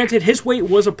 Now, granted, his weight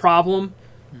was a problem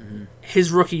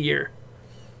his rookie year.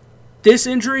 This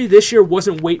injury this year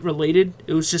wasn't weight related.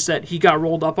 It was just that he got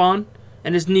rolled up on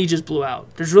and his knee just blew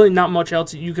out. There's really not much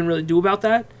else that you can really do about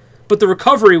that. But the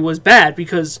recovery was bad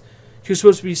because he was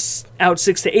supposed to be out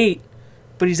 6 to 8,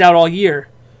 but he's out all year.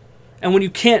 And when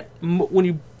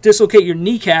you dislocate your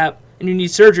kneecap and you need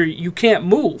surgery, you can't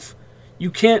move.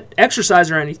 You can't exercise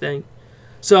or anything.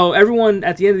 So everyone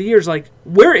at the end of the year is like,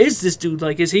 where is this dude?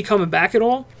 Like, is he coming back at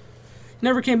all? He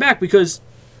never came back because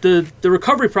the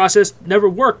recovery process never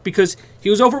worked because he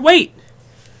was overweight.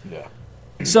 Yeah.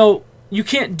 So you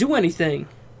can't do anything.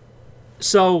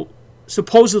 So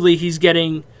supposedly he's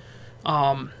getting,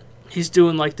 he's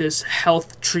doing like this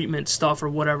health treatment stuff or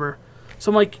whatever. So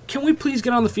I'm like, can we please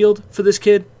get on the field for this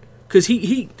kid? Because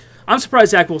I'm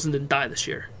surprised Zach Wilson didn't die this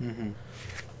year. Mm-hmm.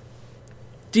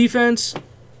 Defense,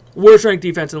 worst ranked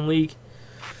defense in the league.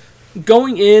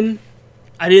 Going in,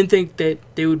 I didn't think that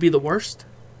they would be the worst.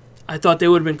 I thought they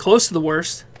would have been close to the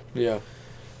worst. Yeah.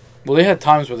 Well, they had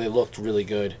times where they looked really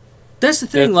good. That's the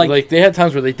thing. Like they had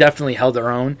times where they definitely held their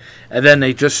own, and then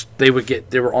they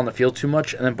were on the field too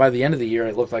much, and then by the end of the year,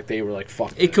 it looked like they were like,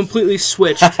 "Fuck." It completely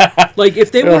switched. Like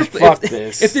if they would,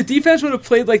 if the defense would have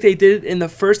played like they did in the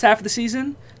first half of the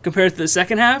season compared to the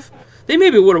second half, they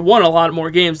maybe would have won a lot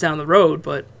more games down the road,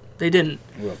 but they didn't.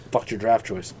 Fucked your draft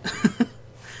choice.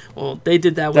 Well, they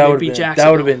did that when they beat Jacksonville.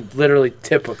 That would have been literally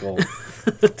typical,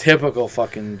 typical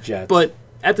fucking Jets. But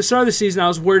at the start of the season, I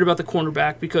was worried about the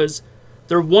cornerback because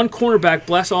their one cornerback,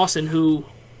 Bless Austin, who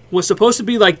was supposed to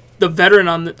be like the veteran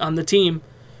on the team,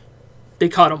 they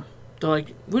cut him. They're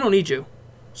like, we don't need you.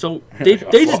 So they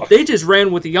just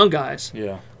ran with the young guys.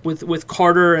 Yeah. With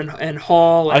Carter and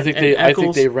Hall. And, I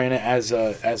think they ran it as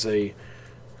a.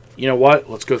 You know what?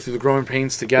 Let's go through the growing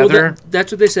pains together. Well,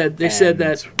 that's what they said. They said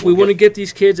that we want to get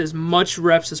these kids as much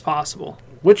reps as possible.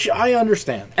 Which I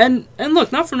understand. And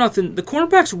look, not for nothing, the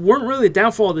cornerbacks weren't really a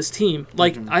downfall of this team.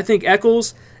 Like, I think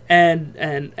Eccles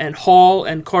and Hall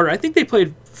and Carter. I think they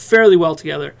played fairly well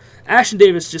together. Ashton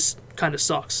Davis just kind of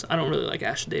sucks. I don't really like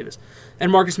Ashton Davis.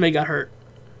 And Marcus May got hurt.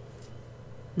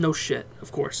 No shit,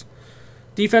 of course.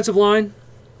 Defensive line,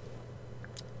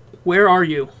 where are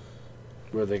you?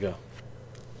 Where'd they go?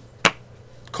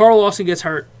 Carl Lawson gets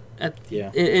hurt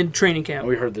Yeah. in training camp.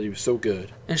 We heard that he was so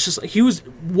good. And it's just like he was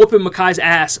whooping Makai's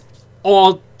ass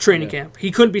all training camp.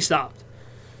 He couldn't be stopped.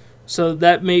 So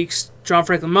that makes John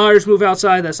Franklin Myers move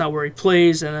outside. That's not where he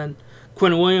plays. And then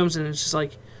Quentin Williams. And it's just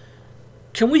like,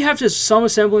 can we have just some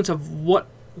semblance of what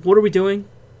are we doing?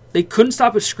 They couldn't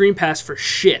stop a screen pass for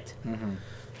shit.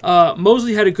 Mm-hmm.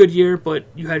 Mosley had a good year, but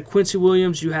you had Quincy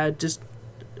Williams. You had just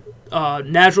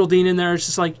Natural Dean in there. It's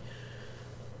just like,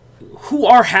 who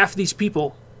are half of these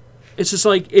people? It's just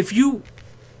like, if you...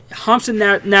 Thompson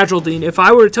Natural Dean, if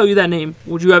I were to tell you that name,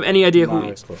 would you have any idea who he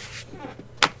is?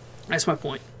 That's my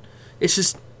point. It's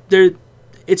just,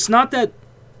 it's not that...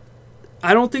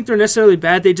 I don't think they're necessarily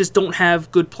bad. They just don't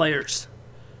have good players,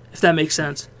 if that makes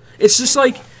sense. It's just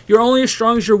like, you're only as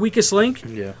strong as your weakest link.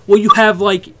 Yeah. Well, you have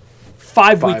like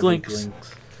five weak links. Yeah.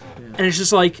 And it's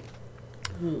just like,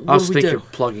 I was thinking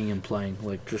plugging and playing,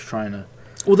 like just trying to...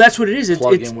 Well, that's what it is.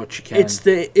 Plug in what you can. It's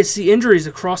the injuries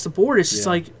across the board. It's just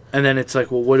like... And then it's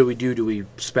like, well, what do we do? Do we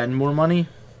spend more money?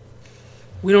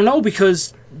 We don't know,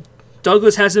 because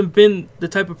Douglas hasn't been the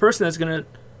type of person that's going to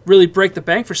really break the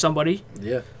bank for somebody.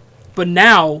 Yeah. But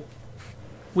now,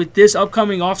 with this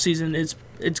upcoming offseason,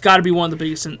 it's got to be one of the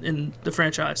biggest in the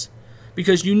franchise.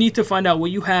 Because you need to find out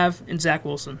what you have in Zach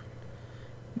Wilson.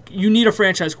 You need a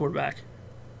franchise quarterback.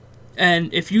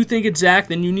 And if you think it's Zach,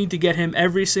 then you need to get him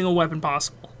every single weapon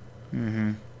possible.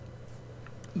 Mm-hmm.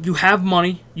 You have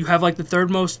money. You have like the third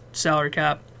most salary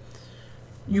cap.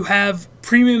 You have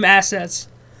premium assets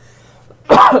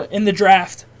in the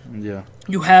draft. Yeah.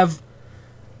 You have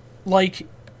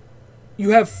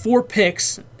 4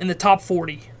 picks in the top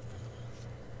 40.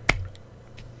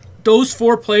 Those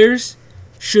 4 players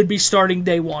should be starting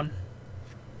day one.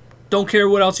 Don't care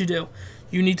what else you do.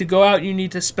 You need to go out, you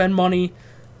need to spend money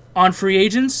on free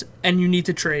agents, and you need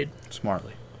to trade.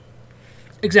 Smartly.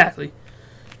 Exactly.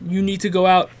 You need to go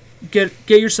out, get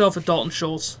yourself a Dalton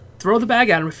Schultz. Throw the bag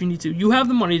at him if you need to. You have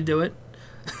the money to do it.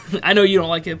 I know you don't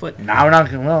like it, but... No, we're not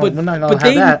going to have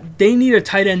that. They need a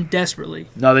tight end desperately.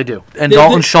 No, they do. And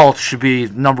Dalton Schultz should be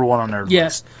number 1 on their list.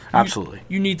 Yes. Absolutely.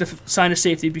 You need to sign a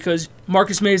safety because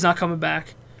Marcus May is not coming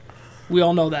back. We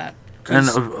all know that. And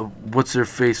what's their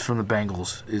face from the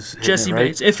Bengals? Is Jesse right?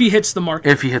 Bates. If he hits the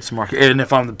market. If he hits the market. And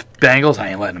if I'm the Bengals, I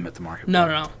ain't letting him hit the market.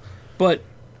 No. But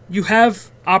you have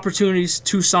opportunities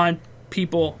to sign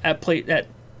people at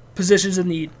positions of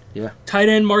need. Yeah. Tight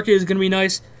end market is going to be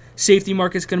nice. Safety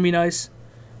market is going to be nice.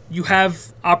 You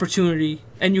have opportunity,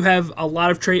 and you have a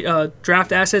lot of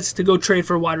draft assets to go trade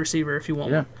for a wide receiver if you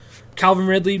want one. Calvin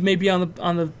Ridley may be on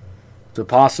the... It's a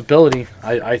possibility.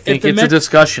 I think it's a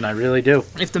discussion. I really do.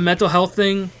 If the mental health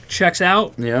thing checks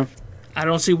out, yeah, I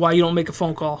don't see why you don't make a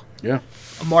phone call. Yeah.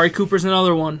 Amari Cooper's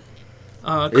another one.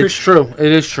 It's true.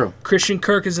 It is true. Christian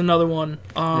Kirk is another one.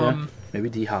 Maybe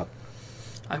D-Hop.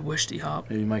 I wish D-Hop.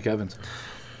 Maybe Mike Evans.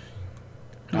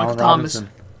 Michael Thomas.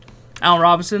 Allen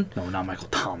Robinson? No, not Michael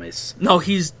Thomas. No,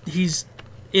 he's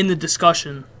in the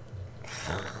discussion.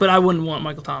 But I wouldn't want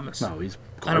Michael Thomas. No, he's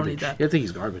garbage. I don't need that. I think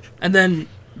he's garbage. And then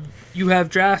you have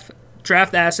draft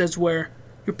assets where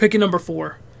you're picking number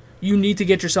 4. You need to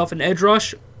get yourself an edge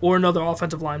rush or another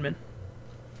offensive lineman.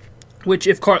 Which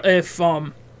if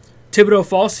Thibodeau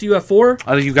falls to you at 4,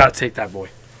 I think you got to take that boy.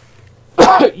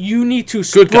 You need to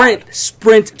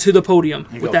sprint to the podium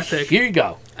with that pick. Here you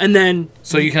go. And then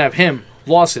so you can have him,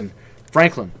 Lawson,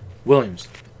 Franklin, Williams.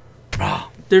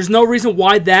 There's no reason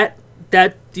why that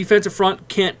defensive front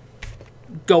can't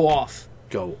go off.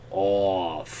 Go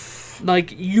off.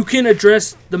 Like, you can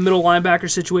address the middle linebacker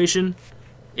situation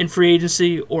in free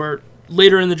agency or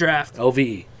later in the draft.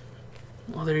 LVE.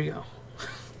 Well, there you go.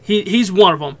 He's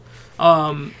one of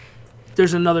them.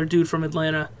 There's another dude from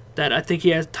Atlanta that I think he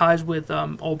has ties with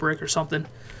Ulbrich or something.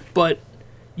 But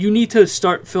you need to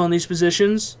start filling these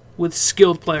positions with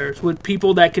skilled players, with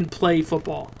people that can play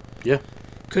football. Yeah.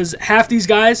 Because half these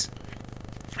guys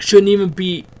would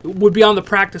be on the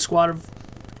practice squad of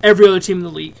every other team in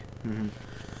the league.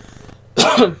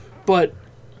 Mm-hmm. But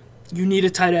you need a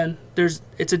tight end.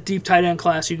 It's a deep tight end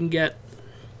class you can get.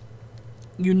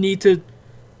 You need to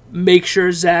make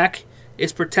sure Zach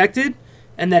is protected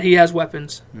and that he has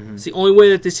weapons. Mm-hmm. It's the only way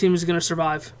that this team is going to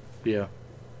survive. Yeah.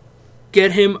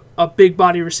 Get him a big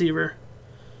body receiver.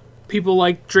 People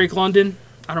like Drake London,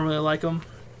 I don't really like him.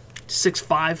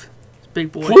 6'5",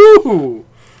 big boy. Woo!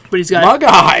 But he's got my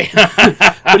guy.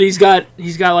 but he's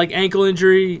got like ankle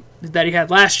injury. that he had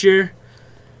last year.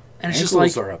 And it's Ankles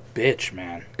just like are a bitch,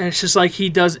 man. And it's just like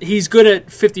he's good at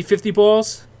 50-50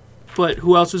 balls, but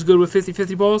who else was good with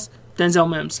 50-50 balls? Denzel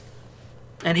Mims.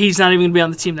 And he's not even going to be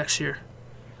on the team next year.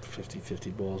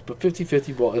 50-50 balls. But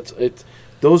 50-50 ball,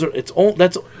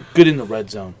 that's good in the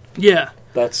red zone. Yeah.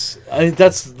 That's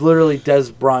literally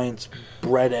Des Bryant's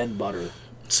bread and butter.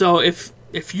 So if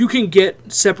you can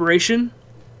get separation,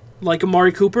 like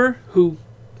Amari Cooper, who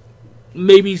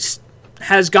maybe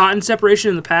has gotten separation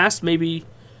in the past, maybe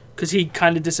because he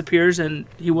kind of disappears and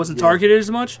he wasn't targeted as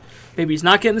much. Maybe he's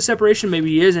not getting the separation. Maybe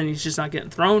he is and he's just not getting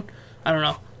thrown. I don't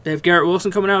know. They have Garrett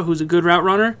Wilson coming out, who's a good route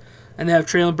runner, and they have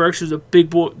Traylon Burks, who's a big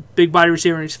body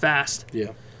receiver and he's fast.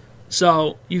 Yeah.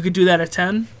 So you could do that at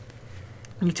 10.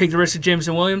 And you take the risk of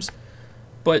Jameson Williams.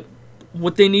 But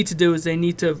what they need to do is they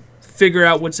need to figure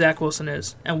out what Zach Wilson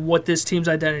is and what this team's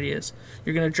identity is.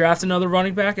 You're going to draft another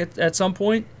running back at some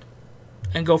point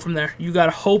and go from there. You got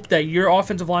to hope that your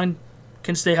offensive line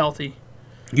can stay healthy.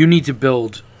 You need to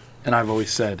build, and I've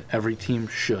always said every team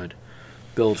should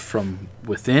build from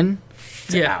within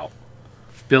to out.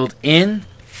 Build in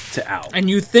to out. And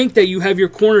you think that you have your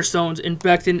cornerstones in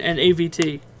Becton and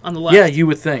AVT on the left. Yeah, you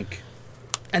would think.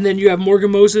 And then you have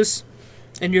Morgan Moses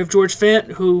and you have George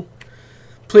Fant, who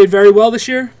played very well this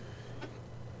year.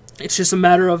 It's just a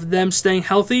matter of them staying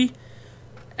healthy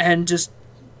and just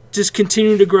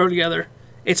continuing to grow together.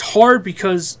 It's hard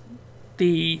because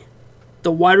the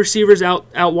wide receivers out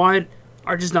wide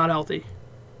are just not healthy.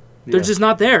 They're just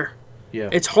not there. Yeah.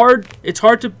 It's hard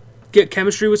to get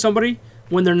chemistry with somebody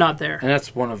when they're not there. And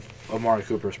that's one of Amari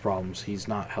Cooper's problems. He's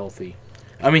not healthy.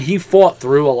 I mean, he fought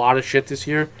through a lot of shit this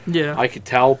year. Yeah. I could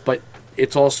tell, but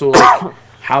it's also like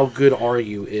how good are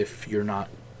you if you're not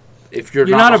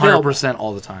 100%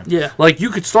 all the time? Yeah. Like you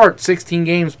could start 16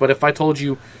 games, but if I told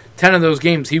you 10 of those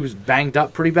games he was banged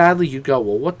up pretty badly, you'd go,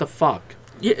 "Well, what the fuck?"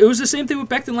 Yeah, it was the same thing with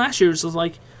Becton last year. It was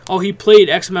like, "Oh, he played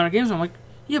X amount of games." I'm like,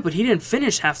 "Yeah, but he didn't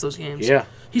finish half those games." Yeah.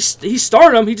 He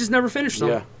started them, he just never finished them.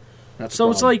 Yeah. That's so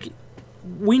it's like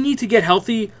we need to get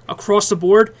healthy across the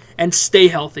board and stay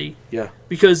healthy. Yeah.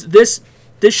 Because this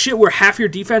shit where half your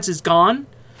defense is gone,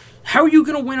 how are you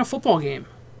going to win a football game?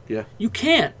 Yeah. You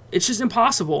can't. It's just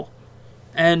impossible.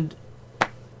 And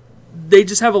they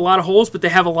just have a lot of holes, but they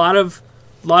have a lot of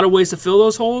ways to fill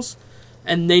those holes,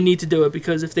 and they need to do it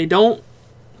because if they don't,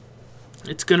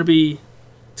 it's gonna be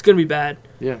bad.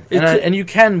 Yeah, and you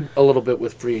can a little bit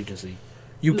with free agency.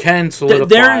 You can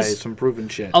solidify some proven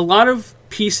shit. A lot of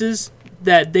pieces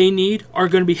that they need are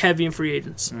going to be heavy in free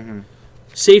agents. Mm-hmm.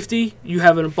 Safety, you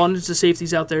have an abundance of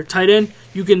safeties out there. Tight end,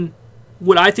 you can.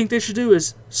 What I think they should do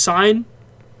is sign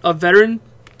a veteran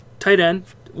tight end,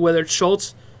 whether it's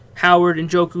Schultz, Howard,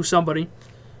 Njoku, somebody,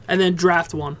 and then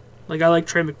draft one. Like I like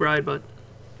Trey McBride, but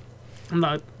I'm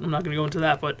not going to go into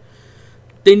that. But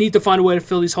they need to find a way to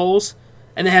fill these holes,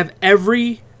 and they have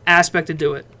every aspect to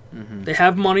do it. Mm-hmm. They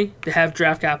have money. They have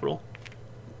draft capital.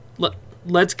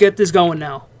 Let's get this going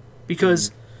now,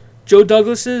 because Joe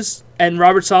Douglas's and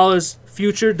Robert Saleh's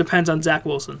future depends on Zach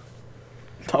Wilson.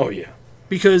 Oh yeah,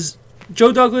 because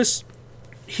Joe Douglas,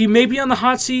 he may be on the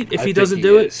hot seat if he doesn't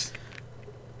do it.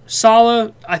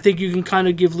 Saleh, I think you can kind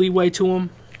of give leeway to him.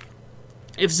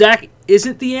 If Zach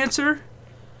isn't the answer,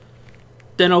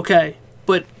 then okay.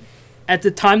 But at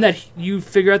the time that you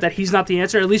figure out that he's not the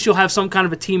answer, at least you'll have some kind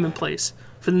of a team in place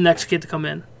for the next kid to come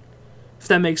in. If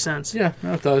that makes sense. Yeah,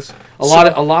 no, it does. A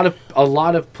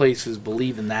lot of places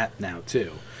believe in that now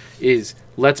too. Is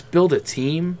let's build a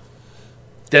team,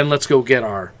 then let's go get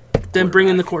our then bring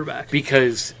in the quarterback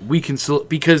because we can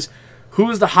because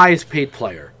who is the highest paid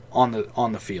player on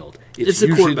the field? It's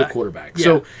usually the quarterback. Yeah.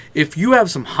 So if you have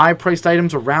some high priced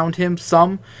items around him,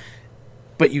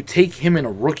 but you take him in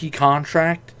a rookie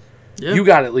contract, you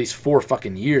got at least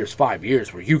 5 years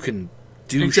where you can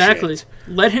do exactly. Shit.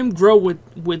 Let him grow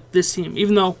with this team.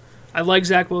 Even though I like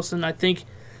Zach Wilson, I think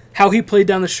how he played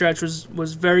down the stretch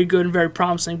was very good and very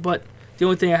promising. But the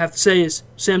only thing I have to say is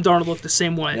Sam Darnold looked the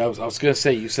same way. Yeah, I was going to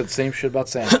say, you said the same shit about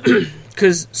Sam.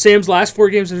 Because Sam's last 4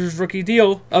 games of his rookie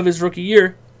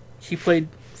year, he played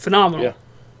phenomenal. Yeah.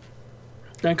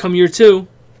 Then come year 2.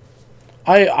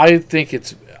 I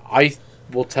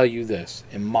will tell you this,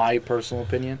 in my personal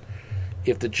opinion,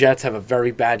 if the Jets have a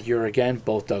very bad year again,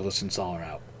 both Douglas and Saleh are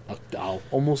out. I'll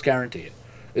almost guarantee it.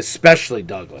 Especially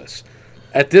Douglas.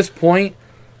 At this point,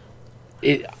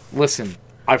 listen,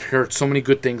 I've heard so many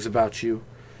good things about you.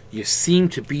 You seem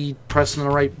to be pressing the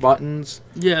right buttons.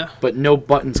 Yeah. But no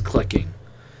buttons clicking.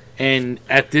 And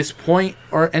at this point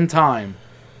or in time,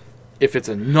 if it's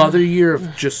another year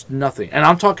of just nothing, and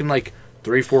I'm talking like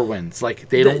 3-4 wins, like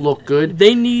they don't look good,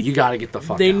 you got to get the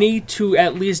fuck out. They need to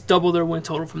at least double their win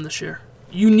total from this year.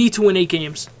 you need to win 8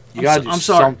 games. You got to do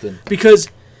something. Because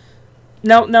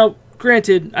now,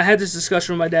 granted, I had this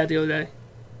discussion with my dad the other day.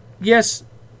 Yes,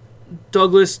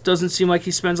 Douglas doesn't seem like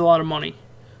he spends a lot of money,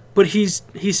 but he's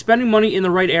spending money in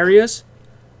the right areas,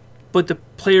 but the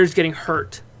player's getting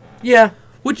hurt. Yeah.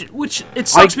 Which it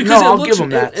sucks because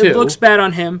it looks bad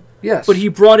on him. Yes. But he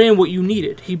brought in what you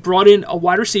needed. He brought in a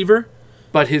wide receiver.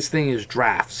 But his thing is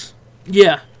drafts.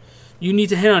 Yeah. You need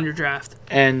to hit on your draft.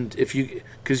 And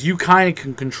because you kind of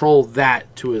can control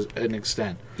that to an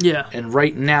extent. Yeah. And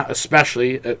right now,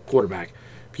 especially at quarterback,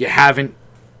 if you haven't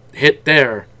hit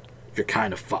there, you're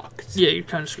kind of fucked. Yeah, you're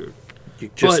kind of screwed. You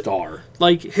just are.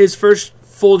 Like, his first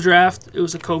full draft, it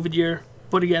was a COVID year.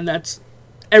 But again,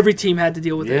 every team had to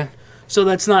deal with it. So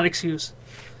that's not an excuse.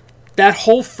 That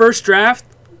whole first draft,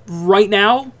 right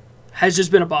now, has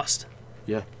just been a bust.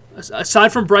 Yeah.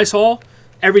 Aside from Bryce Hall,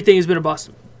 everything has been a bust.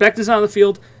 Becton's not on the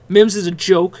field. Mims is a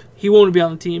joke. He won't be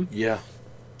on the team. Yeah.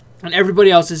 And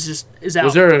everybody else is out.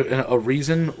 Was there a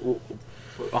reason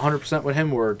 100% with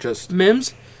him or just...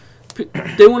 Mims?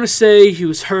 They want to say he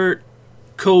was hurt,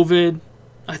 COVID.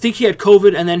 I think he had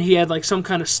COVID and then he had like some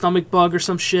kind of stomach bug or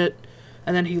some shit.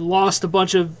 And then he lost a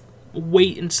bunch of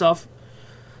weight and stuff.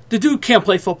 The dude can't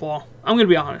play football. I'm going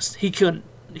to be honest. He couldn't.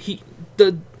 He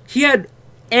had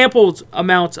ample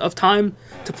amounts of time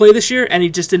to play this year and he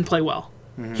just didn't play well.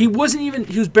 Mm-hmm. He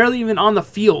was barely even on the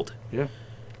field. Yeah.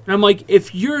 And I'm like,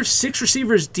 if you're 6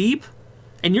 receivers deep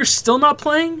and you're still not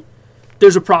playing,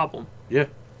 there's a problem. Yeah.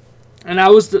 And I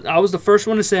was the first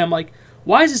one to say, I'm like,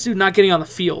 why is this dude not getting on the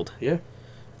field? Yeah.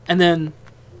 And then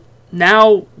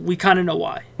now we kind of know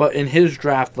why. But in his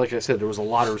draft, like I said, there was a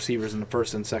lot of receivers in the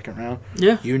first and second round.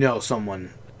 Yeah. You know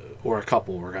someone or a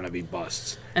couple were going to be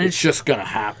busts. And it's just going to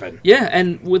happen. Yeah,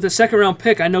 and with a second-round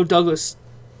pick, I know Douglas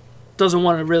doesn't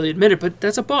want to really admit it, but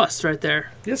that's a bust right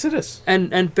there. Yes, it is.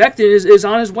 And Becton is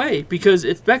on his way, because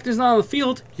if Becton's not on the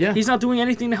field, yeah, he's not doing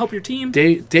anything to help your team.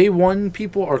 Day 1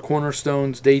 people are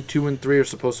cornerstones. Day 2 and 3 are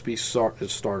supposed to be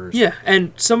starters. Yeah,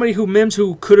 and somebody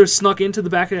who could have snuck into the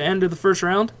back end of the first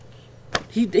round,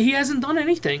 he hasn't done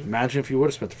anything. Imagine if you would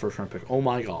have spent the first-round pick. Oh,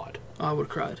 my God. I would have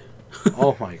cried.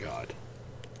 Oh, my God.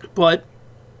 But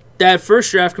that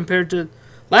first draft compared to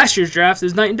last year's draft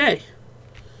is night and day.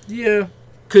 Yeah.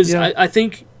 Because I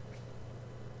think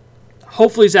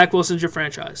hopefully Zach Wilson's your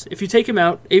franchise. If you take him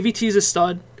out, AVT's a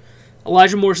stud,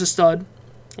 Elijah Moore's a stud,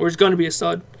 or he's going to be a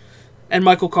stud, and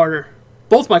Michael Carter.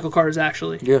 Both Michael Carters,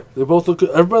 actually. Yeah, they both look good.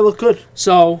 Everybody look good.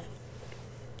 So,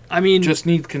 I mean... Just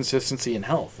need consistency and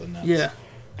health. And that's, yeah.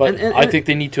 But I think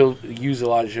they need to use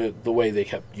Elijah the way they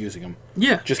kept using him.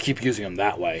 Yeah. Just keep using him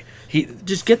that way.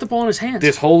 Just get the ball in his hands.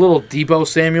 This whole little Deebo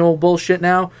Samuel bullshit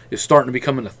now is starting to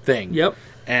become a thing. Yep.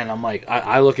 And I'm like,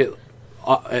 I look at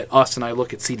us and I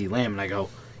look at CeeDee Lamb and I go,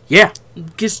 yeah,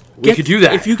 we could do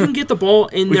that. If you can get the ball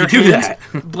in their hands,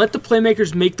 let the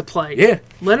playmakers make the play. Yeah.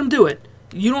 Let them do it.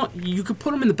 You could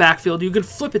put them in the backfield. You can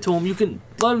flip it to them. You can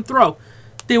let them throw.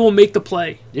 They will make the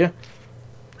play. Yeah.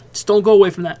 Just don't go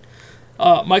away from that.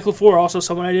 Mike LaFleur, also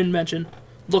someone I didn't mention,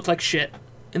 looked like shit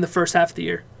in the first half of the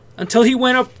year. Until he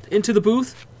went up into the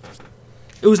booth,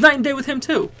 it was night and day with him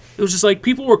too. It was just like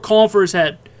people were calling for his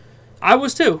head. I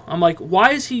was too. I'm like,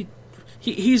 why is he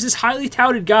he's this highly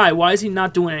touted guy. Why is he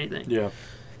not doing anything? Yeah.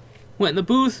 Went in the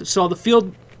booth, saw the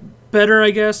field better,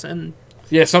 I guess, and...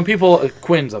 Yeah, some people...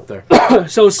 Quinn's up there.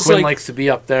 So it's Quinn likes to be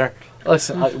up there.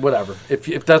 Listen, whatever.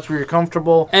 If that's where you're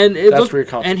comfortable, where you're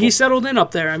comfortable. And he settled in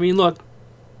up there. I mean, look,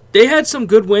 they had some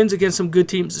good wins against some good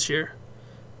teams this year.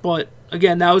 But,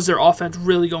 again, that was their offense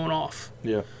really going off.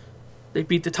 Yeah. They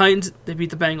beat the Titans. They beat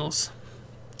the Bengals.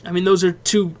 I mean, those are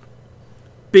two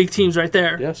big teams right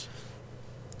there. Yes.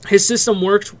 His system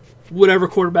worked, whatever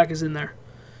quarterback is in there.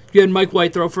 You had Mike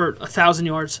White throw for 1,000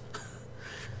 yards.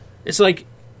 It's like,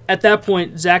 at that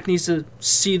point, Zach needs to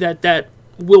see that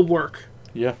will work.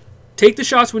 Yeah. Take the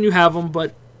shots when you have them,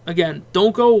 but, again,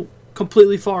 don't go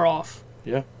completely far off.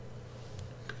 Yeah.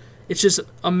 It's just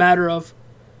a matter of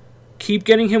keep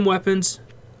getting him weapons.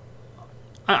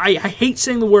 I hate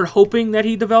saying the word hoping that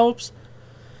he develops.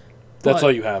 That's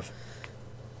all you have.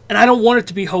 And I don't want it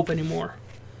to be hope anymore.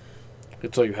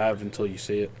 It's all you have until you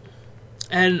see it.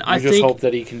 And I just hope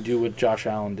that he can do what Josh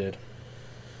Allen did.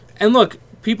 And look,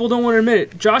 people don't want to admit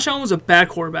it. Josh Allen was a bad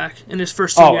quarterback in his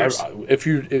first 2 years. If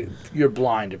you're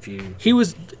blind if you... He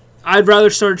was... I'd rather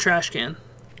start a trash can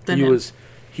than him.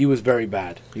 He was very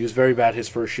bad. He was very bad his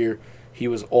first year. He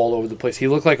was all over the place. He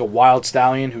looked like a wild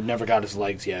stallion who never got his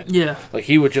legs yet. Yeah. Like,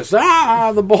 he would just,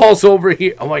 the ball's over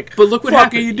here. I'm like, but look what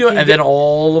happened. Are you doing? And then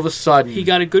all of a sudden... He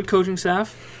got a good coaching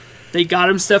staff. They got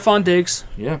him Stephon Diggs.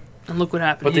 Yeah. And look what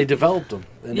happened. But they developed him.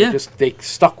 And they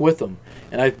stuck with him.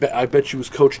 And I bet you his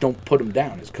coach don't put him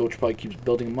down. His coach probably keeps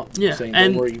building him up. Yeah, saying,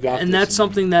 don't worry, you got this. And that's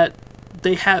something that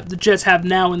the Jets have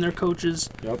now in their coaches,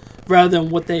 rather than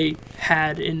what they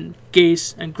had in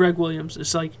Gase and Greg Williams.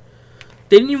 It's like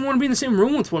they didn't even want to be in the same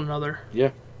room with one another.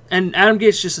 Yeah. And Adam Gase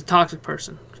is just a toxic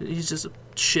person. He's just a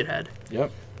shithead.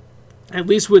 Yep. At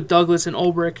least with Douglas and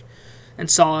Ulbrich and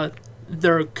Saleh,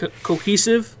 they're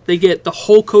cohesive. They get the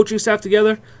whole coaching staff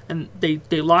together, and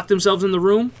they lock themselves in the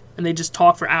room, and they just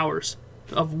talk for hours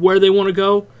of where they want to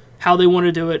go, how they want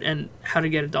to do it, and how to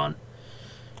get it done.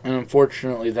 And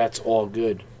unfortunately, that's all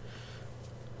good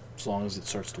as long as it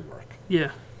starts to work.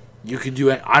 Yeah. You can do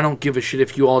it. I don't give a shit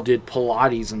if you all did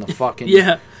Pilates in the fucking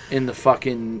in the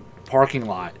fucking parking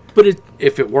lot. But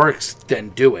if it works, then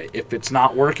do it. If it's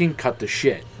not working, cut the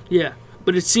shit. Yeah.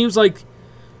 But it seems like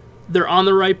they're on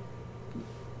the right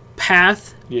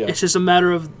path. Yeah. It's just a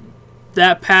matter of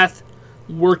that path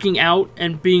working out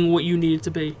and being what you need it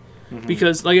to be. Mm-hmm.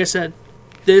 Because, like I said,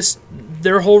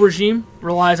 their whole regime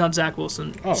relies on Zach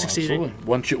Wilson succeeding.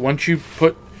 Absolutely.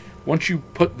 Once you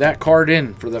put that card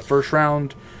in for the first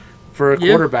round for a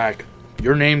quarterback,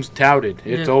 your name's touted.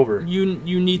 It's over. You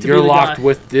need to. You're be the locked guy.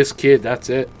 with this kid. That's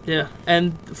it. Yeah,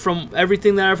 and from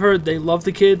everything that I've heard, they love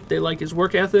the kid. They like his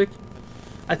work ethic.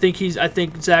 I think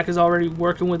Zach is already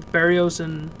working with Berrios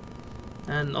and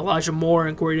Elijah Moore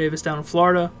and Corey Davis down in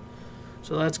Florida,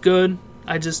 so that's good.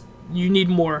 You need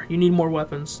more. You need more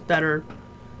weapons that are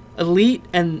elite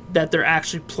and that they're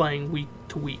actually playing week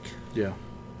to week. Yeah.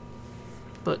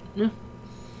 But yeah,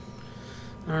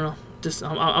 I don't know. Just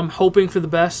I'm hoping for the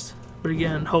best, but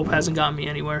again, hope hasn't gotten me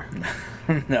anywhere.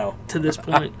 No. To this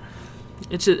point,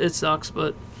 it sucks,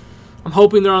 but I'm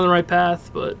hoping they're on the right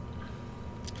path. But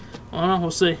I don't know.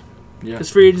 We'll see. Yeah. Because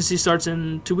free agency starts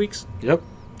in 2 weeks. Yep.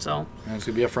 So and it's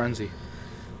gonna be a frenzy.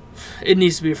 It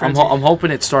needs to be a frenzy. I'm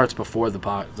hoping it starts before the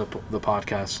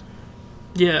podcast.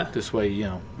 Yeah. This way,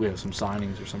 we have some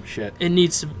signings or some shit. It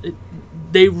needs to.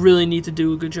 They really need to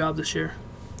do a good job this year.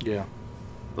 Yeah.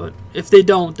 But if they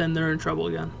don't, then they're in trouble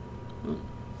again.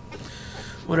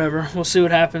 Whatever. We'll see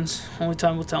what happens. Only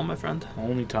time will tell, my friend.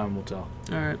 Only time will tell.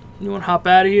 All right. You want to hop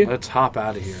out of here? Let's hop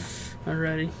out of here.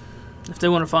 Alrighty. If they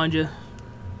want to find you,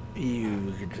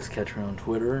 you can just catch me on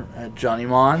Twitter at Johnny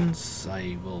Mons.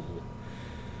 I will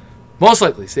most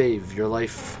likely save your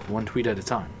life one tweet at a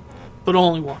time. But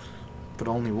only one. But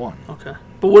only one. Okay.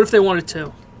 But what if they wanted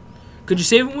two? Could you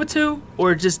save them with two?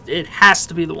 Or it has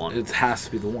to be the one? It has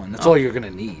to be the one. That's all you're going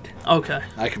to need. Okay.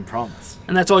 I can promise.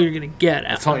 And that's all you're going to get.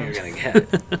 That's all you're going to get.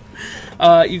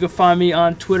 You can find me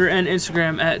on Twitter and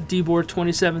Instagram at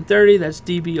dbor2730. That's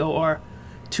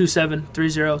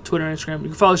DBOR2730. Twitter and Instagram. You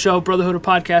can follow the show, Brotherhood of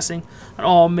Podcasting, on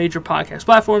all major podcast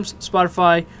platforms.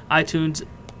 Spotify, iTunes,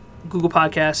 Google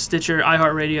Podcasts, Stitcher,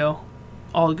 iHeartRadio,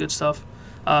 all the good stuff.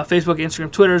 Facebook,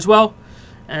 Instagram, Twitter as well.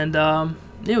 And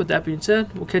with that being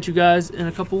said, we'll catch you guys in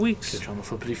a couple weeks. Catch you on the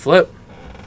flippity flip.